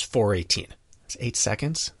championships. It was 4:18. It's 8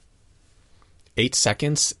 seconds. 8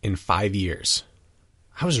 seconds in 5 years.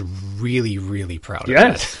 I was really, really proud of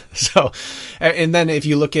that. So, and then if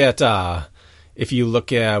you look at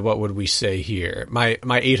what would we say here? My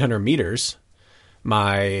 800 meters,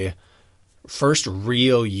 my first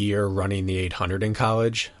real year running the 800 in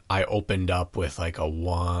college, I opened up with like a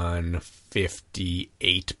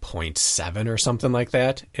 158.7 or something like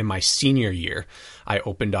that. In my senior year, I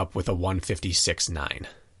opened up with a 156.9.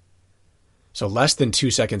 So less than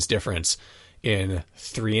 2 seconds difference in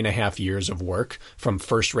 3.5 years of work from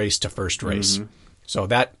first race to first race. Mm-hmm. So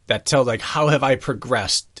that tells like, how have I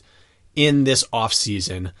progressed in this off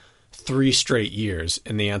season 3 straight years?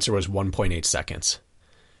 And the answer was 1.8 seconds.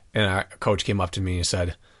 And our coach came up to me and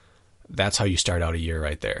said, that's how you start out a year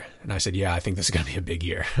right there. And I said, yeah, I think this is going to be a big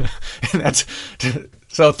year. And that's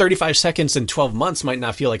so 35 seconds in 12 months might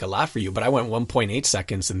not feel like a lot for you, but I went 1.8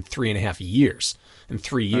 seconds in 3.5 years, in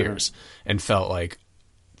 3 years, and felt like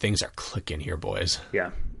things are clicking here, boys.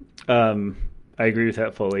 Yeah. I agree with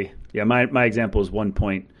that fully. Yeah. My example is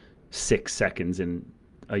 1.6 seconds in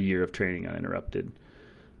a year of training uninterrupted.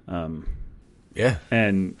 Yeah.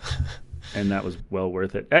 And that was well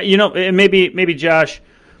worth it. And maybe Josh,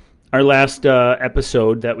 our last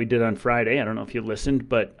episode that we did on Friday, I don't know if you listened,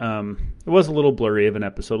 but it was a little blurry of an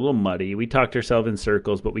episode, a little muddy. We talked ourselves in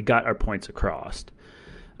circles, but we got our points across.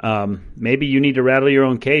 Maybe you need to rattle your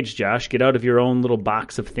own cage, Josh. Get out of your own little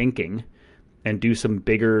box of thinking and do some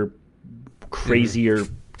bigger, crazier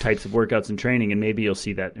types of workouts and training, and maybe you'll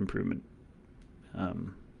see that improvement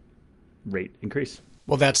rate increase.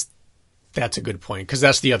 Well, that's a good point, because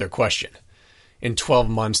that's the other question. In 12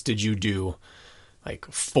 months, did you do like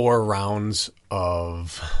 4 rounds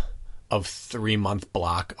of 3-month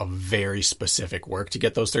block of very specific work to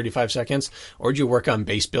get those 35 seconds? Or did you work on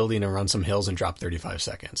base building and run some hills and drop 35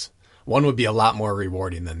 seconds? One would be a lot more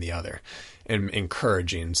rewarding than the other and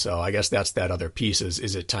encouraging. So I guess that's that other piece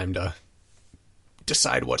is it time to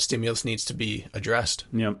decide what stimulus needs to be addressed?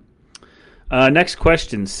 Yep. Next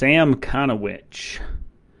question, Sam Konowich.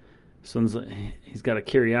 He's got a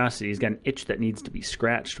curiosity. He's got an itch that needs to be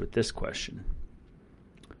scratched with this question.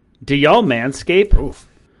 Do y'all manscape? Oof.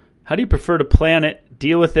 How do you prefer to plan it,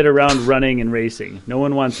 deal with it around running and racing? No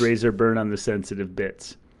one wants razor burn on the sensitive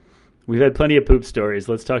bits. We've had plenty of poop stories.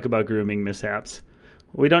 Let's talk about grooming mishaps.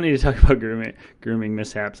 We don't need to talk about grooming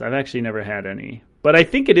mishaps. I've actually never had any. But I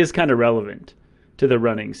think it is kind of relevant to the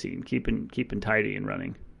running scene, keeping tidy and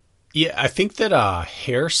running. Yeah, I think that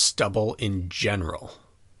hair stubble in general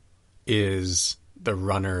is the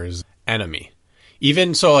runner's enemy.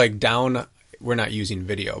 Even so, like down, we're not using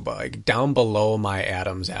video, but like down below my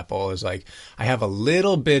Adam's apple is like, I have a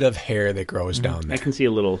little bit of hair that grows down there. I can see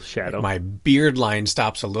a little shadow. My beard line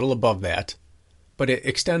stops a little above that, but it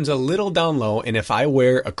extends a little down low. And if I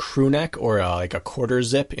wear a crew neck or like a quarter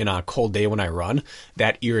zip in a cold day when I run,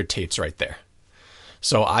 that irritates right there.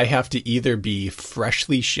 So I have to either be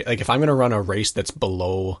freshly, like if I'm going to run a race that's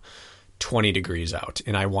below 20 degrees out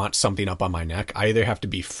and I want something up on my neck, I either have to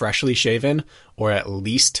be freshly shaven or at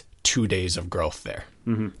least 2 days of growth there,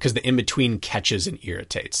 because the in-between catches and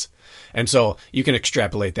irritates. And so you can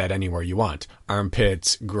extrapolate that anywhere you want.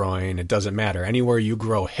 Armpits, groin, it doesn't matter. Anywhere you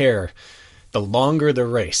grow hair, the longer the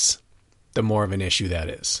race, the more of an issue that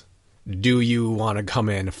is. Do you want to come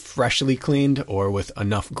in freshly cleaned or with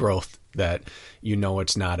enough growth that you know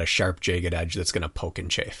it's not a sharp, jagged edge that's going to poke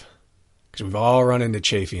and chafe? Because we've all run into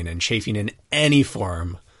chafing, and chafing in any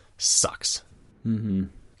form sucks. Mm-hmm.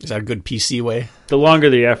 Is that a good PC way? The longer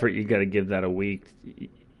the effort, you got to give that a week.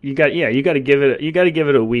 You got to give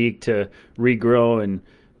it a week to regrow and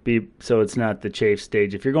be so it's not the chafe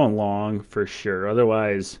stage. If you're going long, for sure.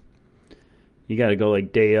 Otherwise, you got to go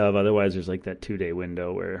like day of. Otherwise, there's like that 2-day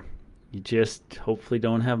window where you just hopefully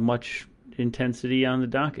don't have much intensity on the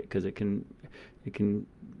docket because it can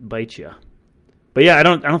bite you. But yeah, I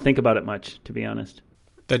don't think about it much, to be honest.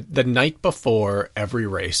 The night before every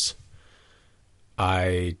race,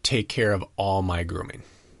 I take care of all my grooming.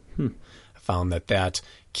 I found that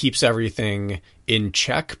keeps everything in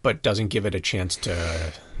check, but doesn't give it a chance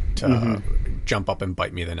to jump up and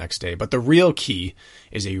bite me the next day. But the real key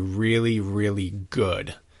is a really, really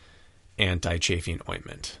good anti-chafing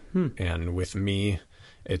ointment. And with me,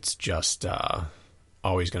 it's just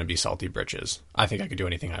always going to be Salty Britches. I think I could do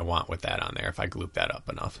anything I want with that on there if I gloop that up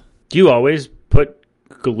enough. Do you always put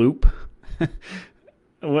gloop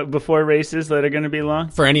before races that are going to be long?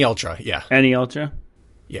 For any ultra, yeah. Any ultra?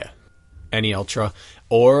 Yeah. Any ultra.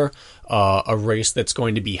 Or a race that's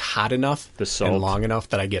going to be hot enough The salt. and long enough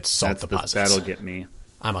that I get salt deposits. That'll get me.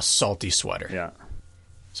 I'm a salty sweater. Yeah.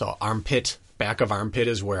 So back of armpit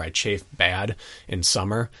is where I chafe bad in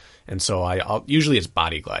summer. And so I'll usually it's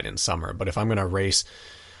body glide in summer. But if I'm going to race,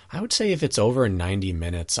 I would say if it's over 90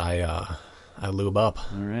 minutes, I lube up.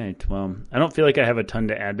 All right. Well, I don't feel like I have a ton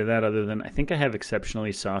to add to that other than I think I have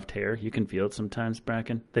exceptionally soft hair. You can feel it sometimes,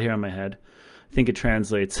 Bracken. The hair on my head. I think it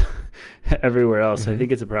translates everywhere else. I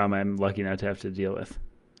think it's a problem I'm lucky not to have to deal with.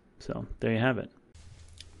 So there you have it.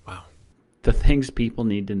 Wow. The things people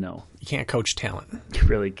need to know. You can't coach talent. You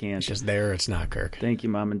really can't. It's just there or it's not, Kirk. Thank you,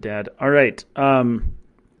 Mom and Dad. All right. I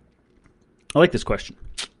like this question.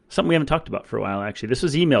 Something we haven't talked about for a while, actually. This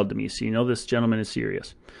was emailed to me, so you know this gentleman is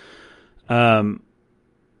serious.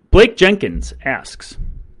 Blake Jenkins asks,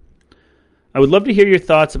 I would love to hear your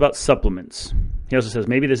thoughts about supplements. He also says,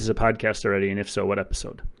 maybe this is a podcast already, and if so, what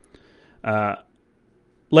episode?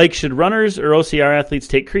 Like, should runners or OCR athletes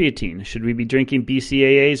take creatine? Should we be drinking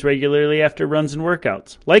BCAAs regularly after runs and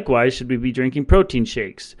workouts? Likewise, should we be drinking protein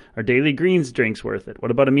shakes? Are daily greens drinks worth it? What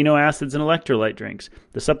about amino acids and electrolyte drinks?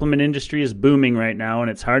 The supplement industry is booming right now, and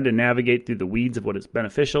it's hard to navigate through the weeds of what is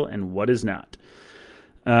beneficial and what is not.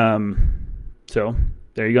 So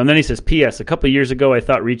there you go. And then he says, P.S. A couple of years ago, I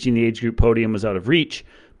thought reaching the age group podium was out of reach.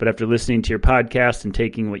 But after listening to your podcast and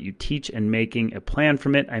taking what you teach and making a plan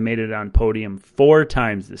from it, I made it on podium 4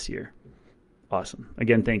 times this year. Awesome.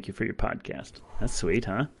 Again, thank you for your podcast. That's sweet,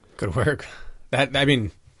 huh? Good work.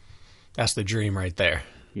 That's the dream right there.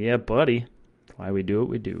 Yeah, buddy. That's why we do what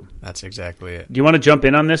we do. That's exactly it. Do you want to jump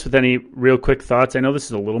in on this with any real quick thoughts? I know this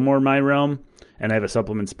is a little more my realm, and I have a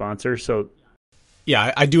supplement sponsor, so...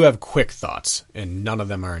 Yeah, I do have quick thoughts, and none of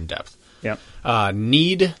them are in depth. Yep.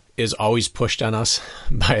 Need is always pushed on us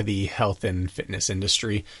by the health and fitness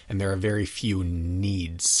industry, and there are very few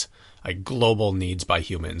needs, like global needs by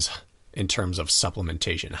humans in terms of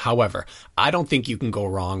supplementation. However, I don't think you can go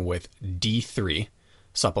wrong with D3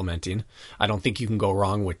 supplementing. I don't think you can go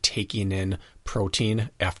wrong with taking in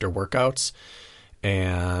protein after workouts,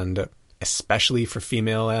 and especially for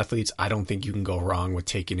female athletes, I don't think you can go wrong with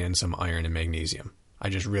taking in some iron and magnesium. I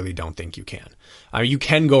just really don't think you can. You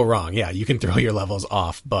can go wrong. Yeah, you can throw your levels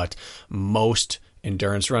off, but most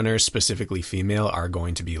endurance runners, specifically female, are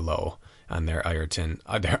going to be low on their iron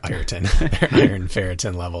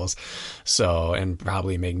ferritin levels. So, and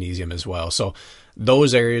probably magnesium as well. So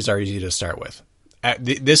those areas are easy to start with.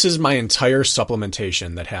 This is my entire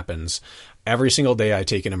supplementation that happens every single day. I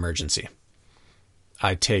take an emergency.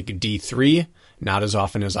 I take D3, not as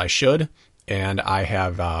often as I should. And I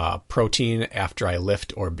have protein after I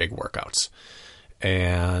lift or big workouts.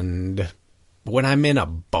 And when I'm in a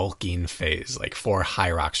bulking phase, like for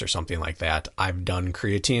high rocks or something like that, I've done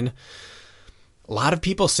creatine. A lot of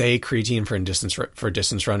people say creatine for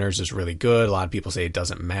distance runners is really good. A lot of people say it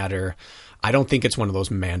doesn't matter. I don't think it's one of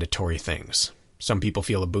those mandatory things. Some people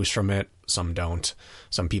feel a boost from it. Some don't.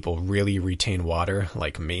 Some people really retain water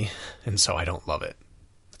like me. And so I don't love it.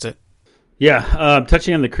 That's it. Yeah.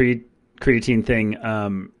 Touching on the creatine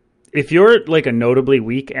thing, if you're like a notably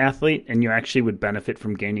weak athlete and you actually would benefit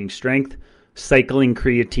from gaining strength, cycling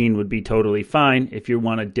creatine would be totally fine. If you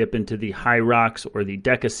want to dip into the high rocks or the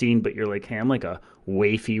decasine, but you're like, hey, I'm like a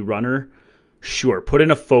wafy runner, sure, put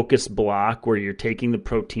in a focus block where you're taking the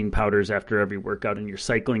protein powders after every workout and you're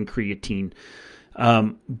cycling creatine.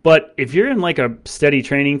 But if you're in like a steady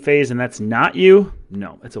training phase and that's not you,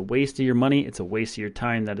 no, it's a waste of your money. It's a waste of your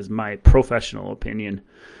time. That is my professional opinion.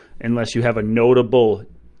 Unless you have a notable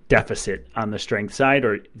deficit on the strength side,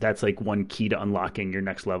 or that's like one key to unlocking your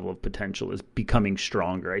next level of potential is becoming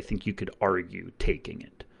stronger. I think you could argue taking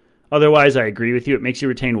it. Otherwise, I agree with you. It makes you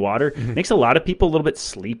retain water. Mm-hmm. Makes a lot of people a little bit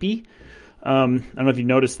sleepy. I don't know if you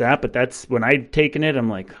noticed that, but that's when I've taken it, I'm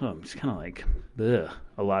like, oh, I'm just kind of like, ugh,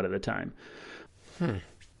 a lot of the time.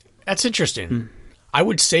 That's interesting. I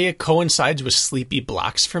would say it coincides with sleepy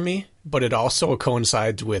blocks for me, but it also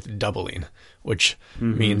coincides with doubling, which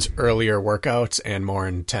means earlier workouts and more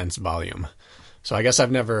intense volume. So I guess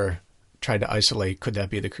I've never tried to isolate. Could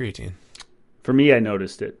that be the creatine? For me, I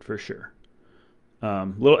noticed it for sure.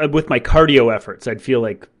 With my cardio efforts, I'd feel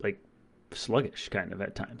like sluggish kind of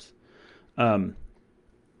at times. A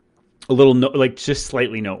little just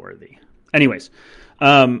slightly noteworthy. Anyways,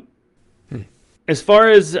 as far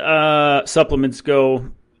as supplements go,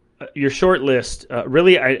 your short list,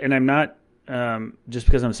 really, I'm not, just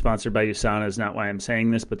because I'm sponsored by USANA is not why I'm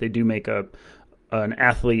saying this, but they do make an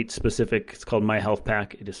athlete specific, it's called My Health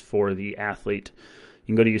Pack. It is for the athlete.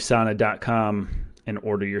 You can go to USANA.com and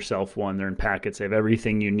order yourself one. They're in packets. They have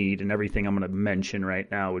everything you need, and everything I'm going to mention right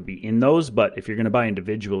now would be in those. But if you're going to buy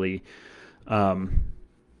individually, vitamin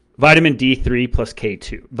D3 plus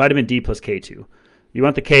K2, vitamin D plus K2. You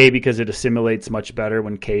want the K because it assimilates much better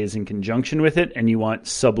when K is in conjunction with it, and you want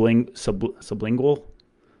sublingual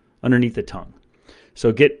underneath the tongue.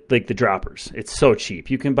 So get like the droppers. It's so cheap.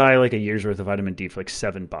 You can buy like a year's worth of vitamin D for like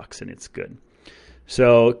 $7, and it's good.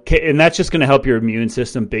 So, and that's just going to help your immune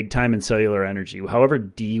system big time and cellular energy. However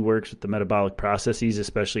D works with the metabolic processes,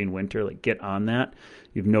 especially in winter, like get on that.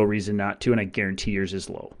 You have no reason not to, and I guarantee yours is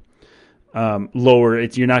low. Lower,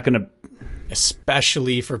 you're not going to...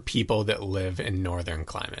 Especially for people that live in northern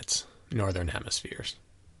climates, northern hemispheres.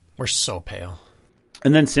 We're so pale.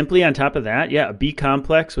 And then simply on top of that, a B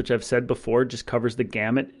complex, which I've said before, just covers the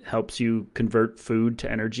gamut, helps you convert food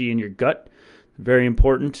to energy in your gut. Very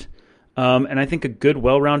important. And I think a good,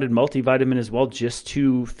 well-rounded multivitamin as well, just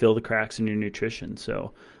to fill the cracks in your nutrition.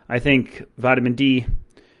 So I think vitamin D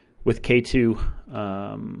with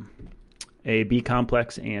K2, a B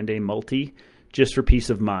complex, and a multi, just for peace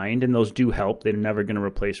of mind, and those do help. They're never going to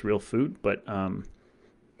replace real food, but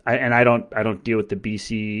I don't deal with the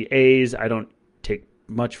BCAAs. I don't take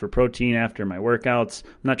much for protein after my workouts.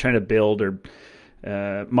 I'm not trying to build or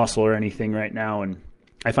muscle or anything right now, and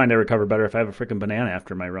I find I recover better if I have a freaking banana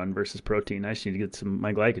after my run versus protein. I just need to get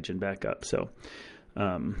my glycogen back up. So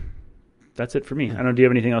that's it for me. I don't know. Do you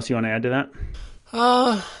have anything else you want to add to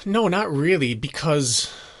that? No, not really,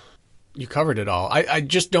 because you covered it all. I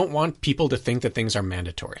just don't want people to think that things are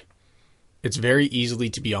mandatory. It's very easily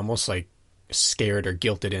to be almost like scared or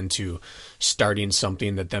guilted into starting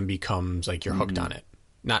something that then becomes like you're hooked on it.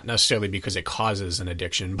 Not necessarily because it causes an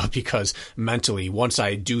addiction, but because mentally, once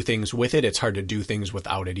I do things with it, it's hard to do things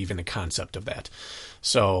without it, even the concept of that.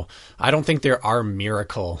 So I don't think there are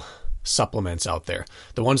miracle supplements out there.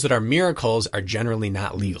 The ones that are miracles are generally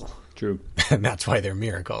not legal. True. And that's why they're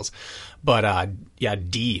miracles. But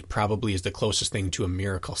D probably is the closest thing to a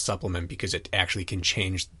miracle supplement because it actually can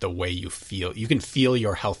change the way you feel. You can feel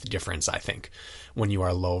your health difference, I think, when you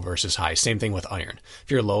are low versus high. Same thing with iron. If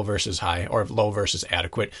you're low versus high or low versus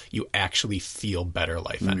adequate, you actually feel better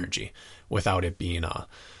life energy without it being a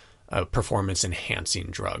performance-enhancing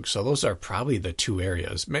drug. So those are probably the two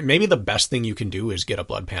areas. Maybe the best thing you can do is get a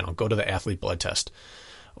blood panel. Go to the athlete blood test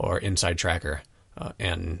or Inside Tracker.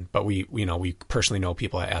 But we personally know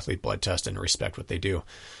people at Athlete Blood Test and respect what they do.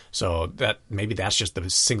 So maybe that's just the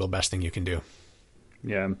single best thing you can do.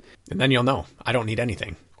 Yeah. And then you'll know I don't need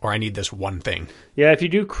anything, or I need this one thing. Yeah. If you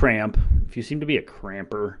do cramp, if you seem to be a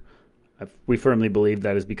cramper, we firmly believe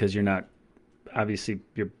that is because you're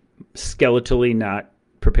skeletally not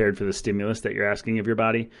prepared for the stimulus that you're asking of your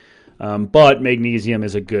body. But magnesium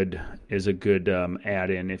is a good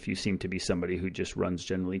add-in if you seem to be somebody who just runs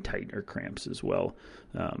generally tight or cramps as well.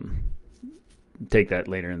 Take that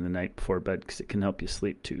later in the night before bed because it can help you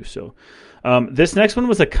sleep too. So this next one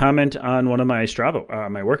was a comment on one of my Strava,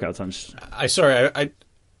 my workouts on.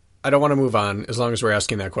 I don't want to move on as long as we're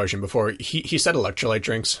asking that question. Before he said electrolyte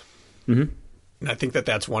drinks, and I think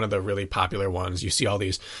that's one of the really popular ones. You see all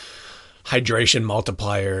these hydration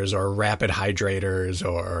multipliers or rapid hydrators,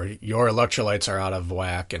 or your electrolytes are out of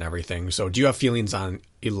whack and everything. So do you have feelings on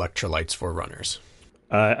electrolytes for runners?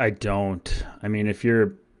 I don't. I mean, if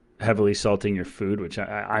you're heavily salting your food, which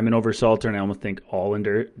I'm an oversalter, and I almost think all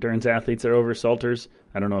endurance athletes are oversalters.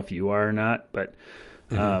 I don't know if you are or not, but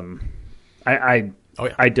I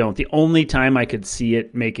don't. The only time I could see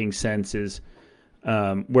it making sense is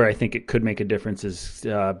where I think it could make a difference is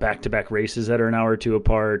back-to-back races that are an hour or two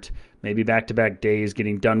apart, maybe back-to-back days,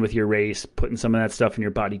 getting done with your race, putting some of that stuff in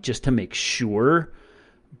your body just to make sure.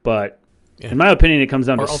 But in my opinion, it comes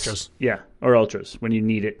down to ultras. Yeah, or ultras when you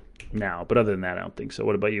need it now. But other than that, I don't think so.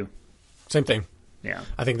 What about you? Same thing. Yeah.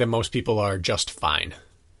 I think that most people are just fine.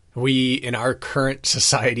 We, in our current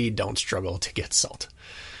society, don't struggle to get salt.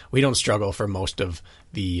 We don't struggle for most of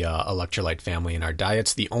the electrolyte family in our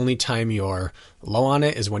diets. The only time you're low on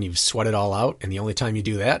it is when you've sweat it all out, and the only time you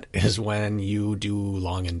do that is when you do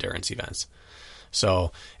long endurance events.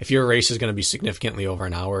 So if your race is going to be significantly over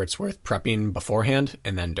an hour, it's worth prepping beforehand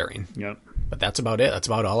and then during. Yep. But that's about it. That's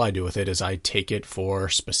about all I do with it is I take it for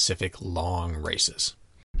specific long races.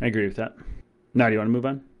 I agree with that. Now, do you want to move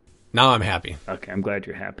on? Now I'm happy. Okay, I'm glad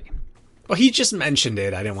you're happy. Well, he just mentioned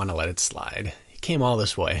it. I didn't want to let it slide. He came all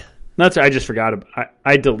this way. I just forgot.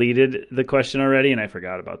 I deleted the question already, and I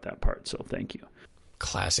forgot about that part, so thank you.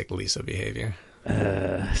 Classic Lisa behavior.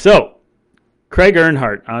 So, Craig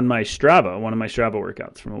Earnhardt on my Strava, one of my Strava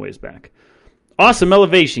workouts from a ways back. Awesome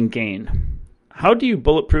elevation gain. How do you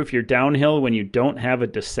bulletproof your downhill when you don't have a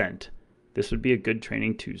descent? This would be a good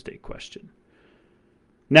Training Tuesday question.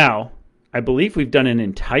 Now, I believe we've done an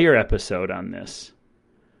entire episode on this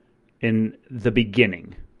in the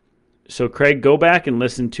beginning. So, Craig, go back and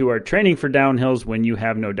listen to our Training for Downhills When You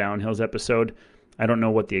Have No Downhills episode. I don't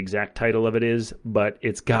know what the exact title of it is, but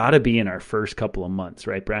it's got to be in our first couple of months,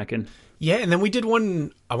 right, Bracken? Yeah, and then we did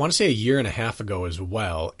one, I want to say a year and a half ago as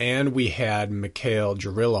well, and we had Mikhail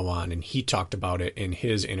Jarillo on, and he talked about it in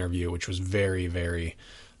his interview, which was very, very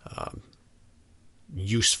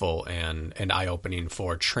useful and eye-opening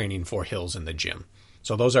for training for hills in the gym.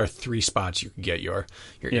 So those are 3 spots you can get your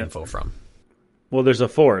info from. Well, there's a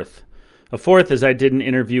fourth. A fourth is I did an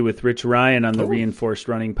interview with Rich Ryan on the Reinforced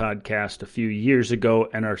Running podcast a few years ago,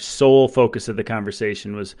 and our sole focus of the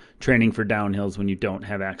conversation was training for downhills when you don't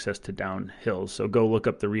have access to downhills. So go look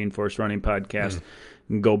up the Reinforced Running podcast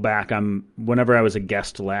and go back. Whenever I was a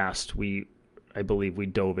guest last, I believe we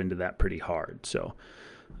dove into that pretty hard. So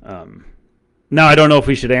now I don't know if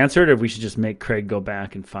we should answer it or if we should just make Craig go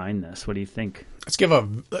back and find this. What do you think?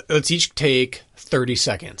 Let's each take 30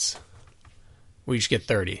 seconds. We each get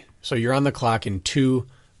 30. So you're on the clock in 2,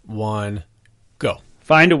 1, go.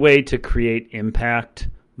 Find a way to create impact,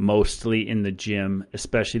 mostly in the gym,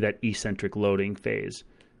 especially that eccentric loading phase.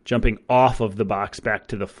 Jumping off of the box back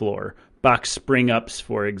to the floor. Box spring ups,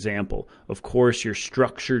 for example. Of course, your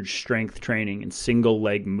structured strength training and single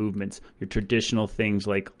leg movements, your traditional things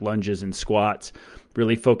like lunges and squats,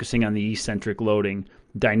 really focusing on the eccentric loading.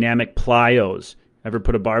 Dynamic plyos. Ever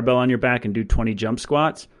put a barbell on your back and do 20 jump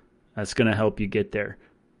squats? That's going to help you get there.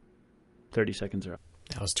 30 seconds are up.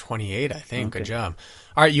 That was 28, I think. Okay. Good job.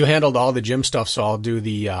 All right, you handled all the gym stuff, so I'll do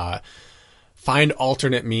the find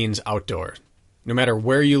alternate means outdoor. No matter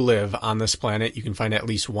where you live on this planet, you can find at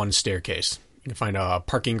least one staircase. You can find a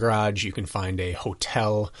parking garage. You can find a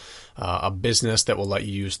hotel, a business that will let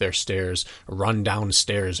you use their stairs. Run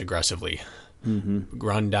downstairs aggressively.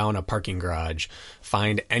 Run down a parking garage.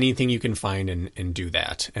 Find anything you can find and do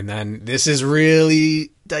that. And then this is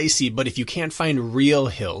really dicey, but if you can't find real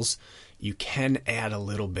hills, you can add a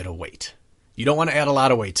little bit of weight. You don't want to add a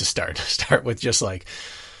lot of weight to start. Start with just like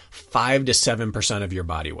 5 to 7% of your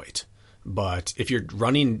body weight. But if you're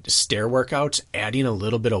running stair workouts, adding a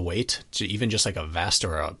little bit of weight to even just like a vest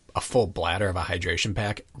or a full bladder of a hydration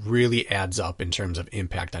pack really adds up in terms of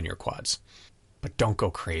impact on your quads. But don't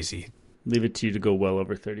go crazy. Leave it to you to go well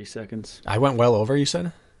over 30 seconds. I went well over, you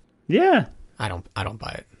said? Yeah. I don't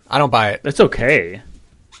buy it. I don't buy it. That's okay.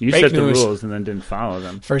 You Fake set the news. rules and then didn't follow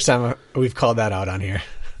them. First time we've called that out on here.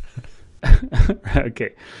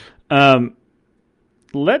 Okay.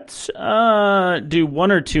 Let's do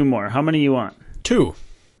 1 or 2 more. How many you want? 2.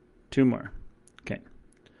 2 more. Okay.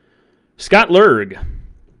 Scott Lurg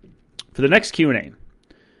for the next Q&A.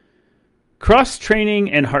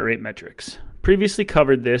 Cross-training and heart rate metrics. Previously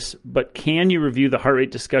covered this, but can you review the heart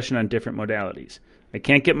rate discussion on different modalities? I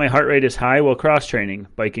can't get my heart rate as high while cross-training,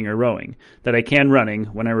 biking or rowing, that I can running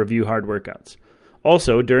when I review hard workouts.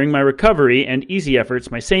 Also, during my recovery and easy efforts,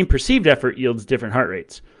 my same perceived effort yields different heart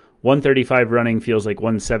rates. 135 running feels like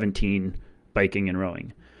 117 biking and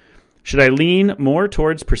rowing. Should I lean more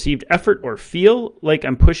towards perceived effort or feel like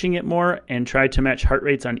I'm pushing it more and try to match heart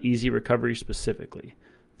rates on easy recovery specifically?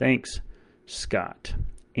 Thanks, Scott.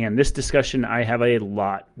 And this discussion I have a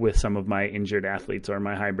lot with some of my injured athletes or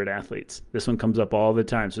my hybrid athletes. This one comes up all the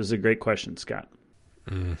time, so this is a great question, Scott.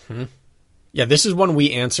 Mm-hmm. Yeah, this is one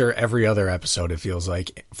we answer every other episode, it feels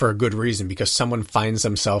like, for a good reason, because someone finds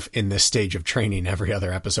themselves in this stage of training every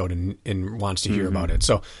other episode and wants to hear about it.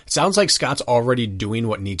 So it sounds like Scott's already doing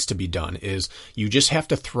what needs to be done, is you just have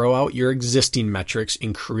to throw out your existing metrics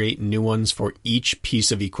and create new ones for each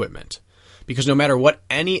piece of equipment. Because no matter what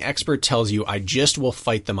any expert tells you, I just will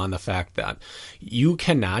fight them on the fact that you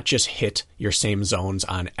cannot just hit your same zones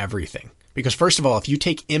on everything. Because first of all, if you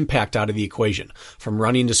take impact out of the equation, from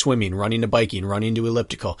running to swimming, running to biking, running to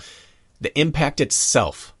elliptical, the impact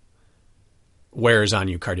itself wears on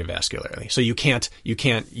you cardiovascularly. So you can't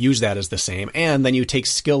use that as the same. And then you take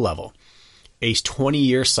skill level. A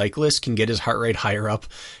 20-year cyclist can get his heart rate higher up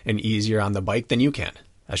and easier on the bike than you can.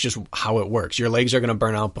 That's just how it works. Your legs are going to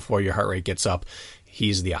burn out before your heart rate gets up.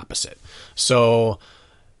 He's the opposite. So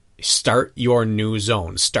start your new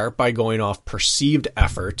zone. Start by going off perceived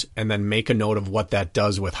effort and then make a note of what that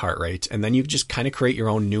does with heart rate. And then you just kind of create your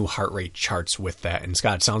own new heart rate charts with that. And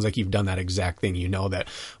Scott, it sounds like you've done that exact thing. You know that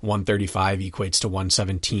 135 equates to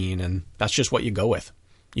 117, and that's just what you go with.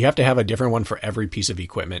 You have to have a different one for every piece of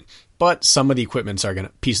equipment, but some of the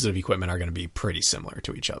pieces of equipment are going to be pretty similar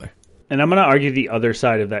to each other. And I'm going to argue the other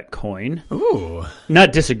side of that coin. Ooh.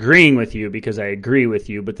 Not disagreeing with you because I agree with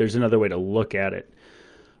you, but there's another way to look at it.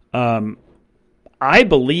 I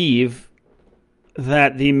believe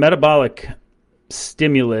that the metabolic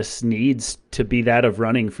stimulus needs to be that of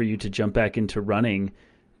running for you to jump back into running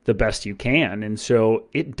the best you can. And so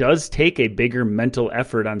it does take a bigger mental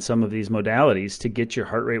effort on some of these modalities to get your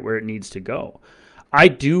heart rate where it needs to go. I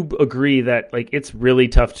do agree that like it's really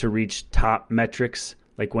tough to reach top metrics,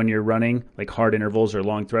 like when you're running, like hard intervals or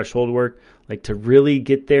long threshold work, like to really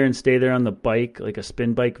get there and stay there on the bike, like a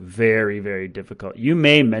spin bike, very, very difficult. You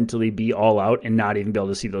may mentally be all out and not even be able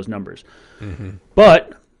to see those numbers. Mm-hmm.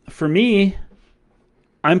 But for me,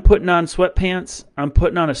 I'm putting on sweatpants, I'm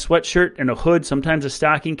putting on a sweatshirt and a hood, sometimes a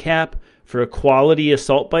stocking cap for a quality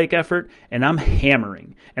assault bike effort, and I'm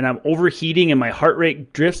hammering, and I'm overheating, and my heart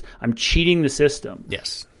rate drifts. I'm cheating the system.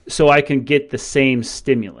 Yes. So I can get the same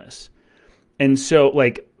stimulus. And so,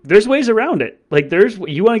 like, there's ways around it. Like,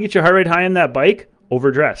 you want to get your heart rate high on that bike,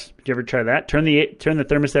 overdress. Did you ever try that? Turn the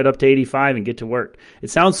thermostat up to 85 and get to work.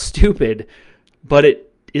 It sounds stupid, but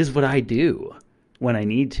it is what I do when I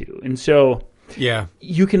need to. And so... yeah,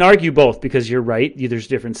 you can argue both because you're right. There's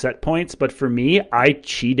different set points. But for me, I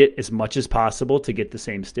cheat it as much as possible to get the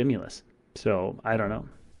same stimulus. So I don't know.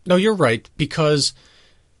 No, you're right. Because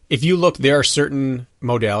if you look, there are certain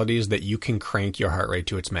modalities that you can crank your heart rate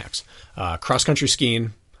to its max. Cross-country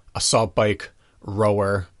skiing, assault bike,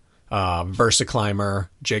 rower, Versaclimber,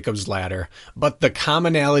 Jacob's ladder. But the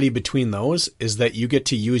commonality between those is that you get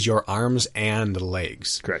to use your arms and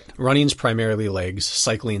legs. Correct. Running's primarily legs.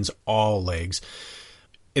 Cycling's all legs.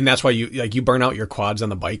 And that's why you burn out your quads on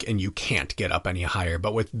the bike and you can't get up any higher.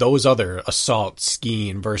 But with those other assault,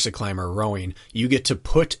 skiing, Versaclimber, rowing, you get to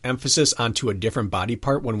put emphasis onto a different body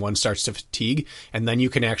part when one starts to fatigue. And then you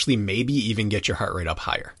can actually maybe even get your heart rate up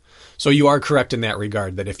higher. So you are correct in that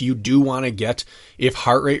regard, that if you do want to if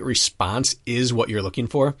heart rate response is what you're looking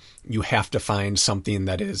for, you have to find something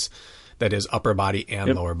that is upper body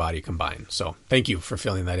and lower body combined. So thank you for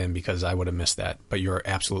filling that in because I would have missed that, but you're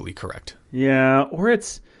absolutely correct. Yeah, or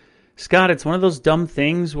Scott, it's one of those dumb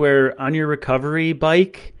things where on your recovery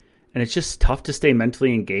bike, and it's just tough to stay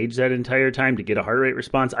mentally engaged that entire time to get a heart rate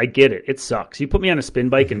response. I get it. It sucks. You put me on a spin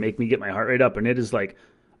bike and make me get my heart rate up, and it is like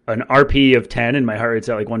an RP of 10 and my heart rate's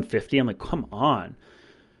at like 150. I'm like, come on.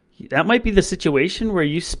 That might be the situation where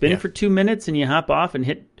you spin for 2 minutes and you hop off and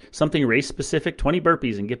hit something race specific, 20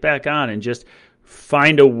 burpees and get back on and just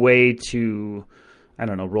find a way to, I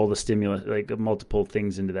don't know, roll the stimulus, like multiple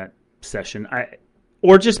things into that session.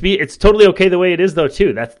 It's totally okay the way it is though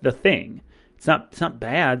too. That's the thing. It's not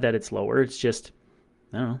bad that it's lower. It's just,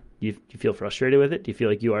 I don't know. You feel frustrated with it? Do you feel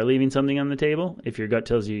like you are leaving something on the table? If your gut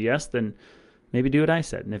tells you yes, then maybe do what I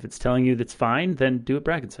said. And if it's telling you that's fine, then do what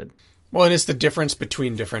Bracken said. Well, and it's the difference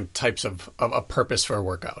between different types of a purpose for a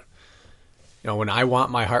workout. You know, when I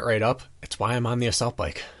want my heart rate up, it's why I'm on the assault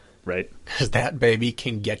bike. Right. Because that baby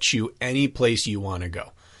can get you any place you want to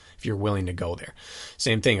go if you're willing to go there.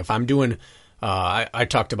 Same thing. If I'm doing, I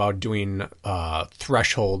talked about doing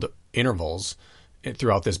threshold intervals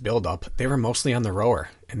throughout this build-up. They were mostly on the rower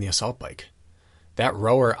and the assault bike. That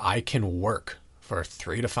rower I can work for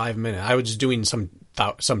 3 to 5 minutes. I was just doing some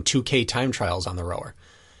 2K time trials on the rower.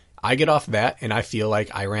 I get off that and I feel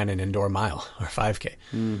like I ran an indoor mile or 5K.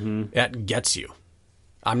 Mm-hmm. That gets you.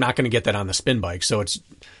 I'm not going to get that on the spin bike. So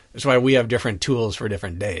that's why we have different tools for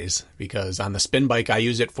different days, because on the spin bike, I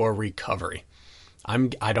use it for recovery.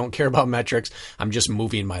 I don't care about metrics. I'm just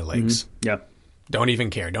moving my legs. Mm-hmm. Yeah. Don't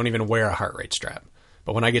even care. Don't even wear a heart rate strap.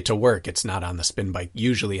 But when I get to work, it's not on the spin bike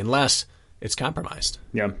usually, unless it's compromised.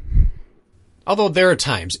 Yeah. Although there are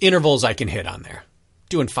times, intervals I can hit on there.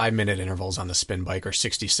 Doing 5-minute intervals on the spin bike or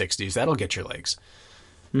 60-60s, that'll get your legs.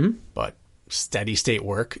 Mm-hmm. But steady state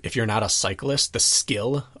work, if you're not a cyclist, the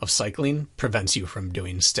skill of cycling prevents you from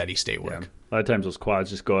doing steady state work. Yeah. A lot of times those quads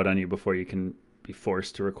just go out on you before you can be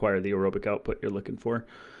forced to require the aerobic output you're looking for.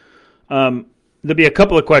 There'll be a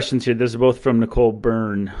couple of questions here. These are both from Nicole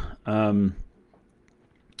Byrne.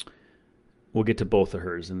 We'll get to both of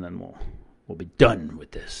hers and then we'll be done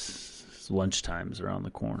with this. Lunchtime's around the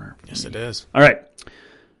corner. Yes, it is. All right.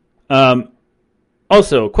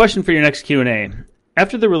 Also, question for your next Q&A.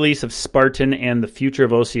 After the release of Spartan and the future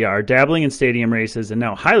of OCR, dabbling in stadium races, and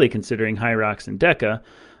now highly considering High Rocks and DECA,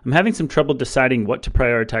 I'm having some trouble deciding what to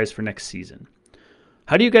prioritize for next season.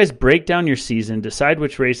 How do you guys break down your season, decide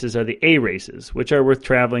which races are the A races, which are worth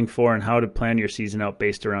traveling for, and how to plan your season out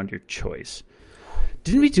based around your choice?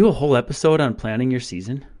 Didn't we do a whole episode on planning your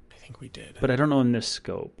season? I think we did. But I don't know in this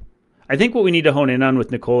scope. I think what we need to hone in on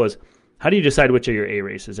with Nicole is how do you decide which are your A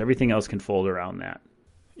races? Everything else can fold around that.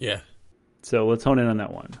 Yeah. So let's hone in on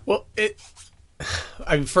that one. Well,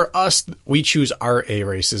 for us, we choose our A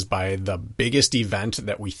races by the biggest event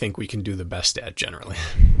that we think we can do the best at generally.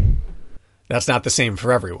 That's not the same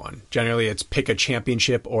for everyone. Generally, it's pick a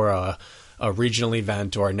championship or a a regional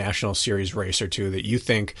event or a national series race or two that you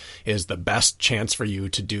think is the best chance for you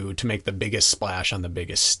to make the biggest splash on the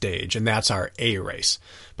biggest stage. And that's our A race.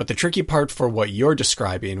 But the tricky part for what you're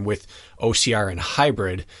describing with OCR and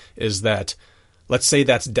hybrid is that, let's say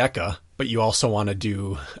that's DECA, but you also want to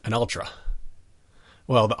do an ultra.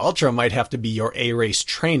 Well, the ultra might have to be your A race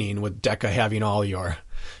training, with DECA having all your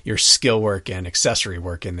skill work and accessory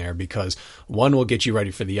work in there, because one will get you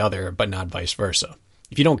ready for the other, but not vice versa.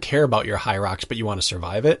 If you don't care about your high rocks, but you want to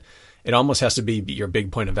survive it, it almost has to be your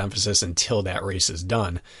big point of emphasis until that race is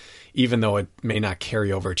done, even though it may not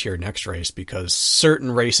carry over to your next race, because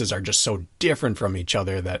certain races are just so different from each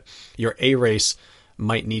other that your A race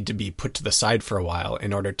might need to be put to the side for a while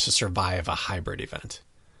in order to survive a hybrid event.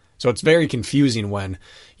 So it's very confusing when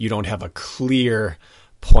you don't have a clear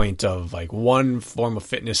point of like one form of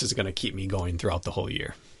fitness is going to keep me going throughout the whole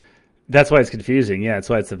year. That's why it's confusing. Yeah, that's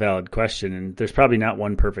why it's a valid question. And there's probably not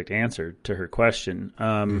one perfect answer to her question.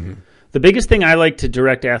 The biggest thing I like to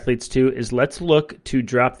direct athletes to is let's look to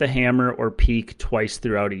drop the hammer or peak twice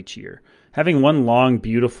throughout each year. Having one long,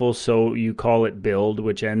 beautiful, so you call it build,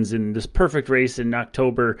 which ends in this perfect race in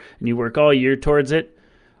October, and you work all year towards it,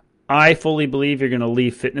 I fully believe you're going to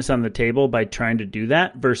leave fitness on the table by trying to do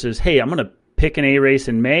that versus, hey, I'm going to pick an A race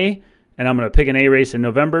in May and I'm going to pick an A race in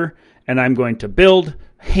November and I'm going to build,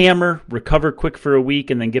 hammer, recover quick for a week,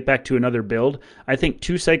 and then get back to another build. I think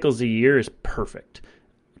 2 cycles a year is perfect.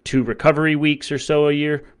 2 recovery weeks or so a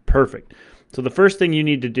year, perfect. So the first thing you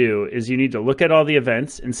need to do is you need to look at all the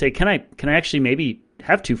events and say, can I actually maybe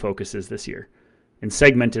have 2 focuses this year and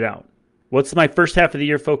segment it out? What's my first half of the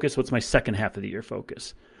year focus? What's my second half of the year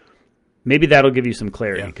focus? Maybe that'll give you some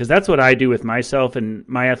clarity, because that's what I do with myself and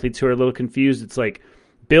my athletes who are a little confused. It's like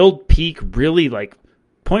build, peak, really like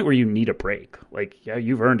point where you need a break. Like, yeah,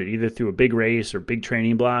 you've earned it either through a big race or big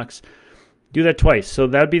training blocks. Do that twice. So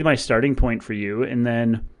that would be my starting point for you. And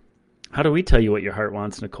then how do we tell you what your heart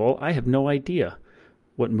wants, Nicole? I have no idea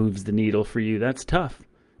what moves the needle for you. That's tough.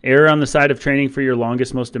 Err on the side of training for your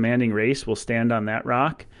longest, most demanding race. We'll stand on that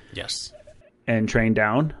rock. Yes. And train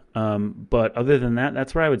down. But other than that,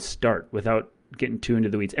 that's where I would start without getting too into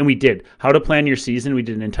the weeds. And we did. How to plan your season, we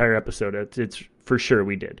did an entire episode. It's for sure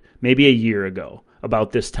we did. Maybe a year ago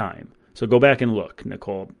about this time. So go back and look,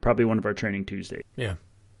 Nicole. Probably one of our Training Tuesdays. Yeah.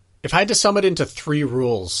 If I had to sum it into 3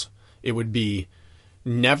 rules, it would be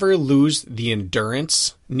never lose the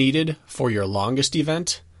endurance needed for your longest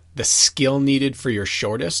event, the skill needed for your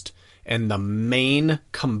shortest, and the main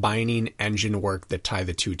combining engine work that tie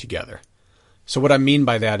the two together. So what I mean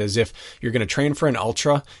by that is if you're going to train for an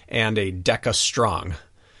ultra and a DECA strong,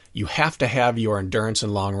 you have to have your endurance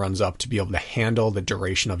and long runs up to be able to handle the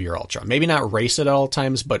duration of your ultra. Maybe not race it at all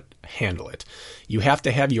times, but handle it. You have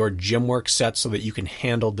to have your gym work set so that you can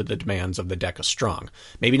handle the demands of the DECA strong.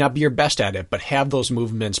 Maybe not be your best at it, but have those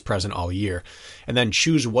movements present all year. And then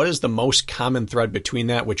choose what is the most common thread between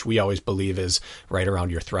that, which we always believe is right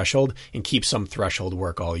around your threshold, and keep some threshold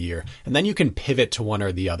work all year. And then you can pivot to one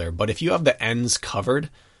or the other. But if you have the ends covered,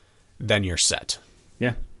 then you're set.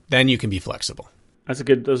 Yeah. Then you can be flexible.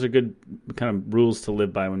 Those are good kind of rules to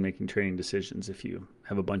live by when making training decisions if you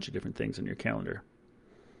have a bunch of different things on your calendar.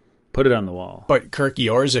 Put it on the wall. But Kirk,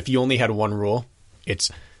 yours, if you only had one rule, it's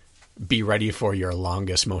be ready for your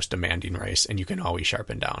longest, most demanding race, and you can always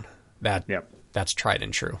sharpen down. That's tried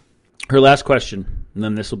and true. Her last question, and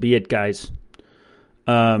then this will be it, guys.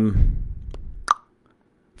 For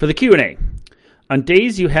the Q&A, on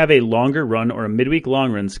days you have a longer run or a midweek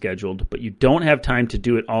long run scheduled, but you don't have time to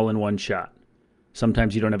do it all in one shot.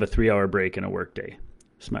 Sometimes you don't have a 3-hour break in a work day.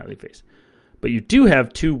 Smiley face. But you do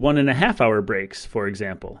have 2 1.5-hour breaks, for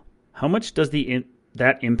example. How much does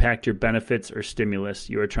that impact your benefits or stimulus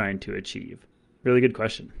you are trying to achieve? Really good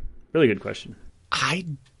question. Really good question. I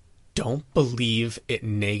don't believe it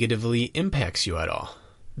negatively impacts you at all.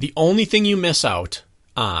 The only thing you miss out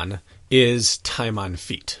on is time on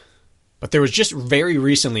feet. But there was just very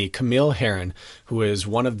recently Camille Herron, who is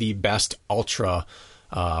one of the best ultra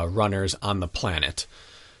runners on the planet,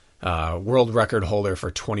 world record holder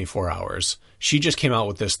for 24 hours. She just came out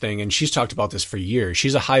with this thing, and she's talked about this for years.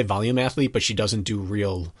 She's a high volume athlete, but she doesn't do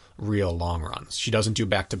real long runs. She doesn't do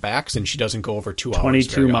back-to-backs, and she doesn't go over 2 hours.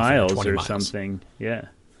 22 miles or something. Yeah.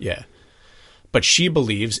 Yeah. But she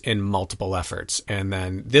believes in multiple efforts. And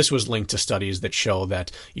then this was linked to studies that show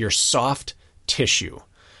that your soft tissue,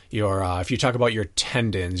 if you talk about your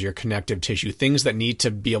tendons, your connective tissue, things that need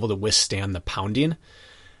to be able to withstand the pounding,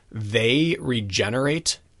 they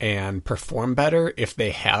regenerate and perform better if they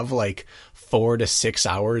have like 4 to 6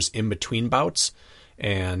 hours in between bouts.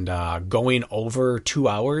 And going over 2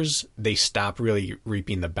 hours, they stop really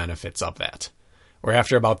reaping the benefits of that. where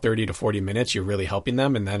after about 30 to 40 minutes, you're really helping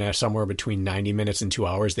them. And then somewhere between 90 minutes and 2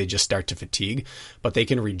 hours, they just start to fatigue, but they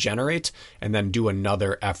can regenerate and then do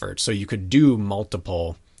another effort. So you could do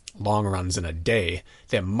multiple long runs in a day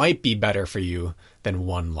that might be better for you than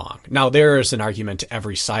one long. Now, there is an argument to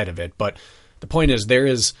every side of it, but the point is there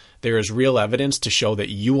is real evidence to show that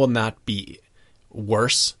you will not be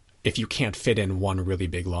worse if you can't fit in one really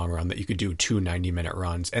big long run, that you could do 2 90-minute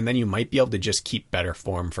runs, and then you might be able to just keep better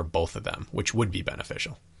form for both of them, which would be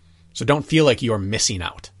beneficial. So don't feel like you're missing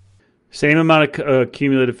out. Same amount of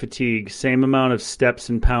cumulative fatigue, same amount of steps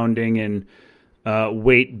and pounding and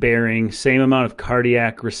weight bearing, same amount of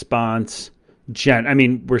cardiac response.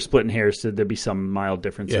 We're splitting hairs, so there'd be some mild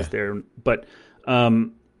differences there. But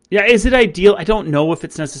is it ideal? I don't know if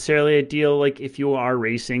it's necessarily ideal. Like if you are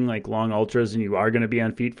racing like long ultras and you are going to be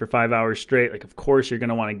on feet for 5 hours straight, like of course you're going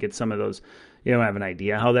to want to get some of those. You don't have an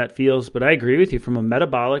idea how that feels, but I agree with you from a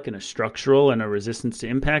metabolic and a structural and a resistance to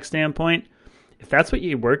impact standpoint. If that's what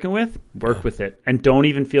you're working with, work with it and don't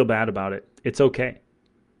even feel bad about it. It's okay.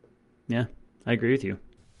 Yeah, I agree with you.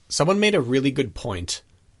 Someone made a really good point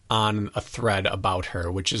on a thread about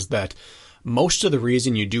her, which is that most of the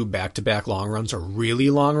reason you do back-to-back long runs or really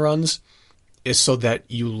long runs is so that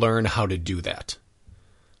you learn how to do that.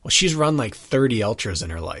 Well, she's run like 30 ultras in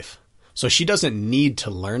her life, so she doesn't need to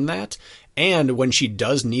learn that. And when she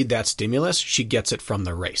does need that stimulus, she gets it from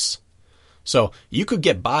the race. So you could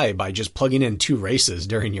get by just plugging in 2 races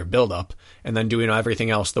during your build-up and then doing everything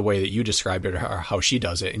else the way that you described it or how she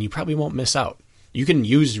does it, and you probably won't miss out. You can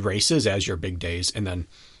use races as your big days, and then,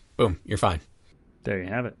 boom, you're fine. There you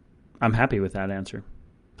have it. I'm happy with that answer.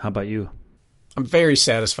 How about you? I'm very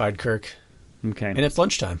satisfied, Kirk. Okay. And it's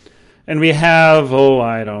lunchtime. And we have,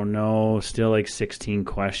 I don't know, still like 16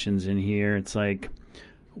 questions in here. It's like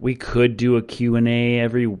we could do a Q&A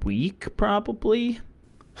every week, probably.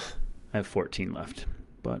 I have 14 left,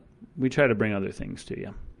 but we try to bring other things to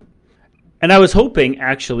you. And I was hoping,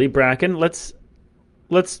 actually, Bracken, let's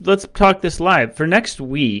talk this live for next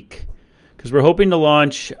week, because we're hoping to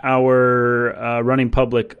launch our running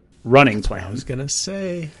public running plan. I was going to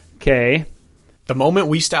say. Okay. The moment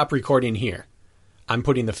we stop recording here, I'm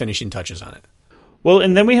putting the finishing touches on it. Well,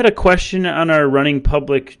 and then we had a question on our running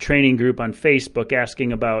public training group on Facebook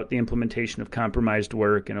asking about the implementation of compromised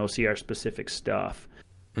work and OCR specific stuff.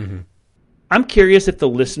 Mm-hmm. I'm curious if the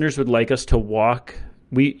listeners would like us to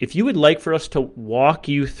if you would like for us to walk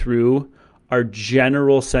you through our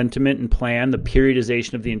general sentiment and plan, the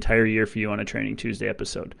periodization of the entire year for you on a Training Tuesday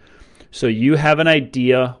episode. So you have an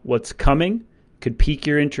idea what's coming, could pique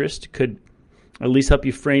your interest, could at least help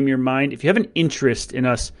you frame your mind. If you have an interest in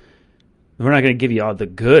us, we're not going to give you all the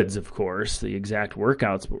goods, of course, the exact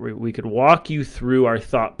workouts, but we could walk you through our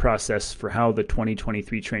thought process for how the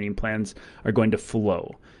 2023 training plans are going to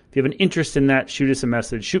flow. If you have an interest in that, shoot us a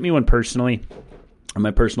message. Shoot me one personally on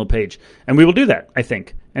my personal page, and we will do that, I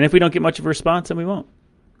think. And if we don't get much of a response, then we won't.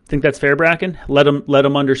 Think that's fair, Bracken? Let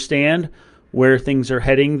them understand where things are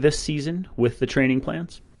heading this season with the training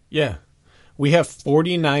plans? Yeah. We have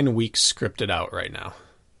 49 weeks scripted out right now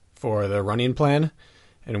for the running plan,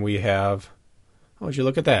 and we have, would you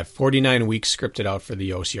look at that, 49 weeks scripted out for the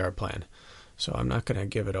OCR plan. So I'm not going to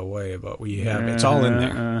give it away, but we have, it's all in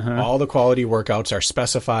there. All the quality workouts are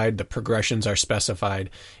specified. The progressions are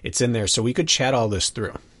specified. It's in there. So we could chat all this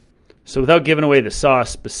through. So without giving away the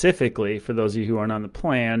sauce specifically, for those of you who aren't on the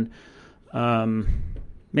plan,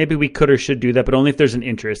 maybe we could or should do that, but only if there's an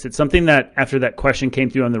interest. It's something that after that question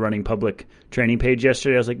came through on the Running Public training page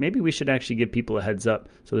yesterday, I was like, maybe we should actually give people a heads up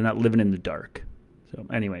so they're not living in the dark. So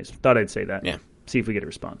anyways, thought I'd say that. Yeah. See if we get a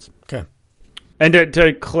response. Okay. And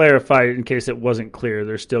to clarify, in case it wasn't clear,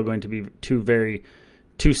 there's still going to be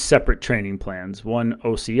two separate training plans, one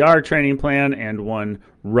OCR training plan and one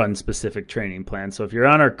run-specific training plan. So if you're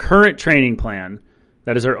on our current training plan,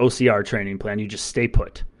 that is our OCR training plan, you just stay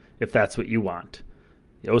put if that's what you want.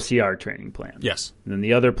 The OCR training plan. Yes. And then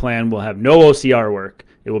the other plan will have no OCR work.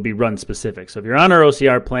 It will be run-specific. So if you're on our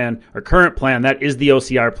OCR plan, our current plan, that is the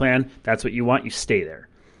OCR plan. That's what you want. You stay there.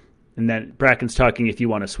 And then Bracken's talking if you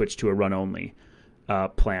want to switch to a run-only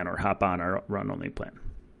plan or hop on our run-only plan.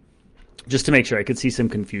 Just to make sure, I could see some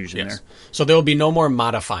confusion there. So there will be no more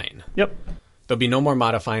modifying. Yep. There'll be no more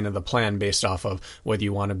modifying of the plan based off of whether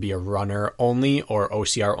you want to be a runner only or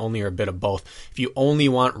OCR only or a bit of both. If you only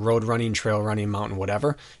want road running, trail running, mountain,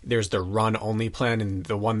 whatever, there's the run only plan, and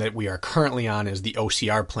the one that we are currently on is the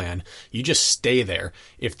OCR plan. You just stay there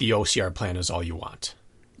if the OCR plan is all you want.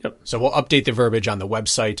 Yep. So we'll update the verbiage on the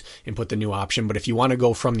website and put the new option. But if you want to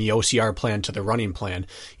go from the OCR plan to the running plan,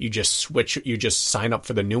 you just sign up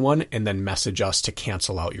for the new one and then message us to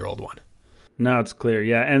cancel out your old one. Now it's clear,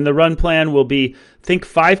 yeah. And the run plan will be, think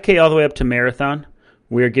 5K all the way up to marathon.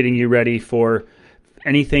 We're getting you ready for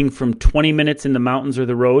anything from 20 minutes in the mountains or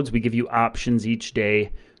the roads. We give you options each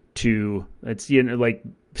day to, it's like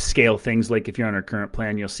scale things. Like if you're on our current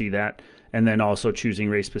plan, you'll see that. And then also choosing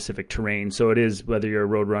race-specific terrain. So it is whether you're a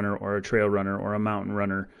road runner or a trail runner or a mountain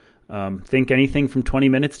runner. Think anything from 20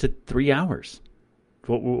 minutes to 3 hours.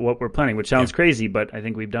 What we're planning, which sounds crazy, but I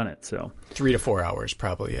think we've done it. So 3 to 4 hours,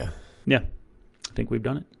 probably. Yeah. Yeah, I think we've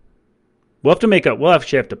done it. We'll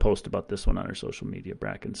actually have to post about this one on our social media,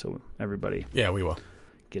 Bracken, so everybody we will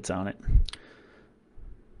gets on it.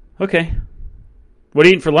 Okay. What are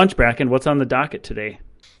you eating for lunch, Bracken? What's on the docket today?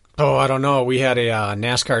 Oh, I don't know. We had a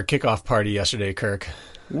NASCAR kickoff party yesterday, Kirk.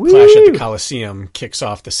 Woo! Clash at the Coliseum kicks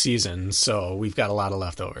off the season, so we've got a lot of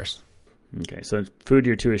leftovers. Okay, so food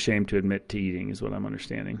you're too ashamed to admit to eating is what I'm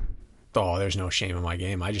understanding. Oh, there's no shame in my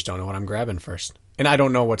game. I just don't know what I'm grabbing first. And I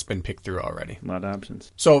don't know what's been picked through already. A lot of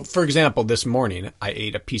options. So, for example, this morning, I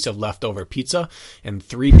ate a piece of leftover pizza and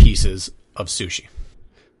 3 pieces of sushi.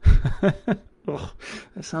 Oh,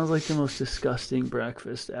 that sounds like the most disgusting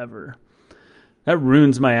breakfast ever. That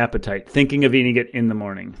ruins my appetite, thinking of eating it in the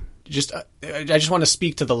morning. I just want to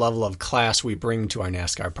speak to the level of class we bring to our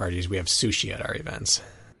NASCAR parties. We have sushi at our events.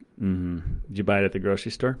 Mm-hmm. Did you buy it at the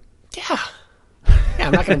grocery store? Yeah,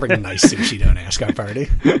 I'm not going to bring nice sushi to a NASCAR party.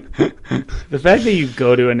 The fact that you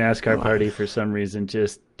go to a NASCAR party for some reason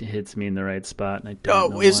just hits me in the right spot, and I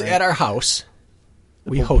don't know is why. at our house.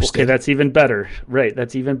 We hosted. Okay, that's even better. Right,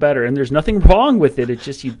 that's even better. And there's nothing wrong with it. It's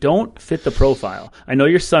just you don't fit the profile. I know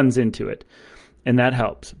your son's into it, and that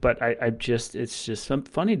helps. But it's just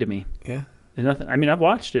funny to me. Yeah. There's nothing. I mean, I've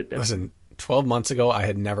watched it. Listen, 12 months ago, I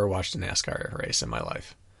had never watched a NASCAR race in my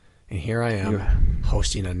life. And here I am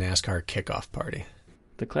hosting a NASCAR kickoff party.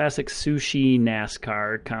 The classic sushi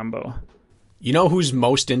NASCAR combo. You know who's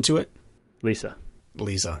most into it? Lisa.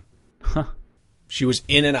 Huh. She was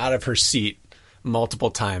in and out of her seat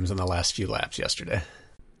multiple times in the last few laps yesterday.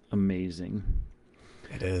 Amazing.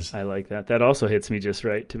 It is. I like that. That also hits me just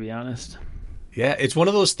right, to be honest. Yeah, it's one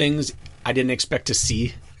of those things I didn't expect to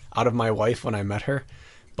see out of my wife when I met her,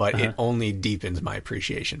 but it only deepens my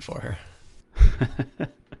appreciation for her.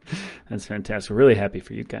 That's fantastic. We're really happy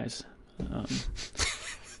for you guys.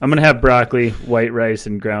 I'm going to have broccoli, white rice,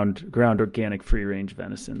 and ground organic free-range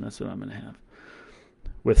venison. That's what I'm going to have.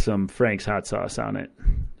 With some Frank's hot sauce on it,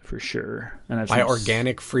 for sure. And by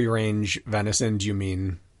organic free-range venison, do you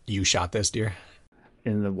mean you shot this deer?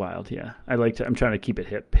 In the wild, yeah. I'm trying to keep it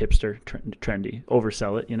hipster, trendy,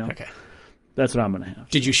 oversell it, Okay. That's what I'm going to have.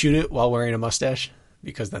 Did you shoot it while wearing a mustache?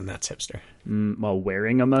 Because then that's hipster. While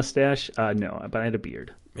wearing a mustache? No, but I had a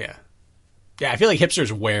beard. Yeah. Yeah, I feel like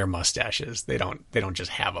hipsters wear mustaches. They don't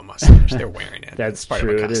just have a mustache. They're wearing it. That's part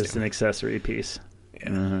true. Of a it costume. is an accessory piece.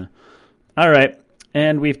 Yeah. Uh-huh. All right.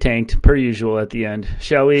 And we've tanked, per usual, at the end.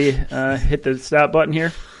 Shall we hit the stop button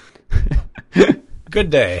here? Good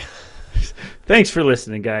day. Thanks for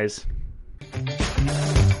listening, guys.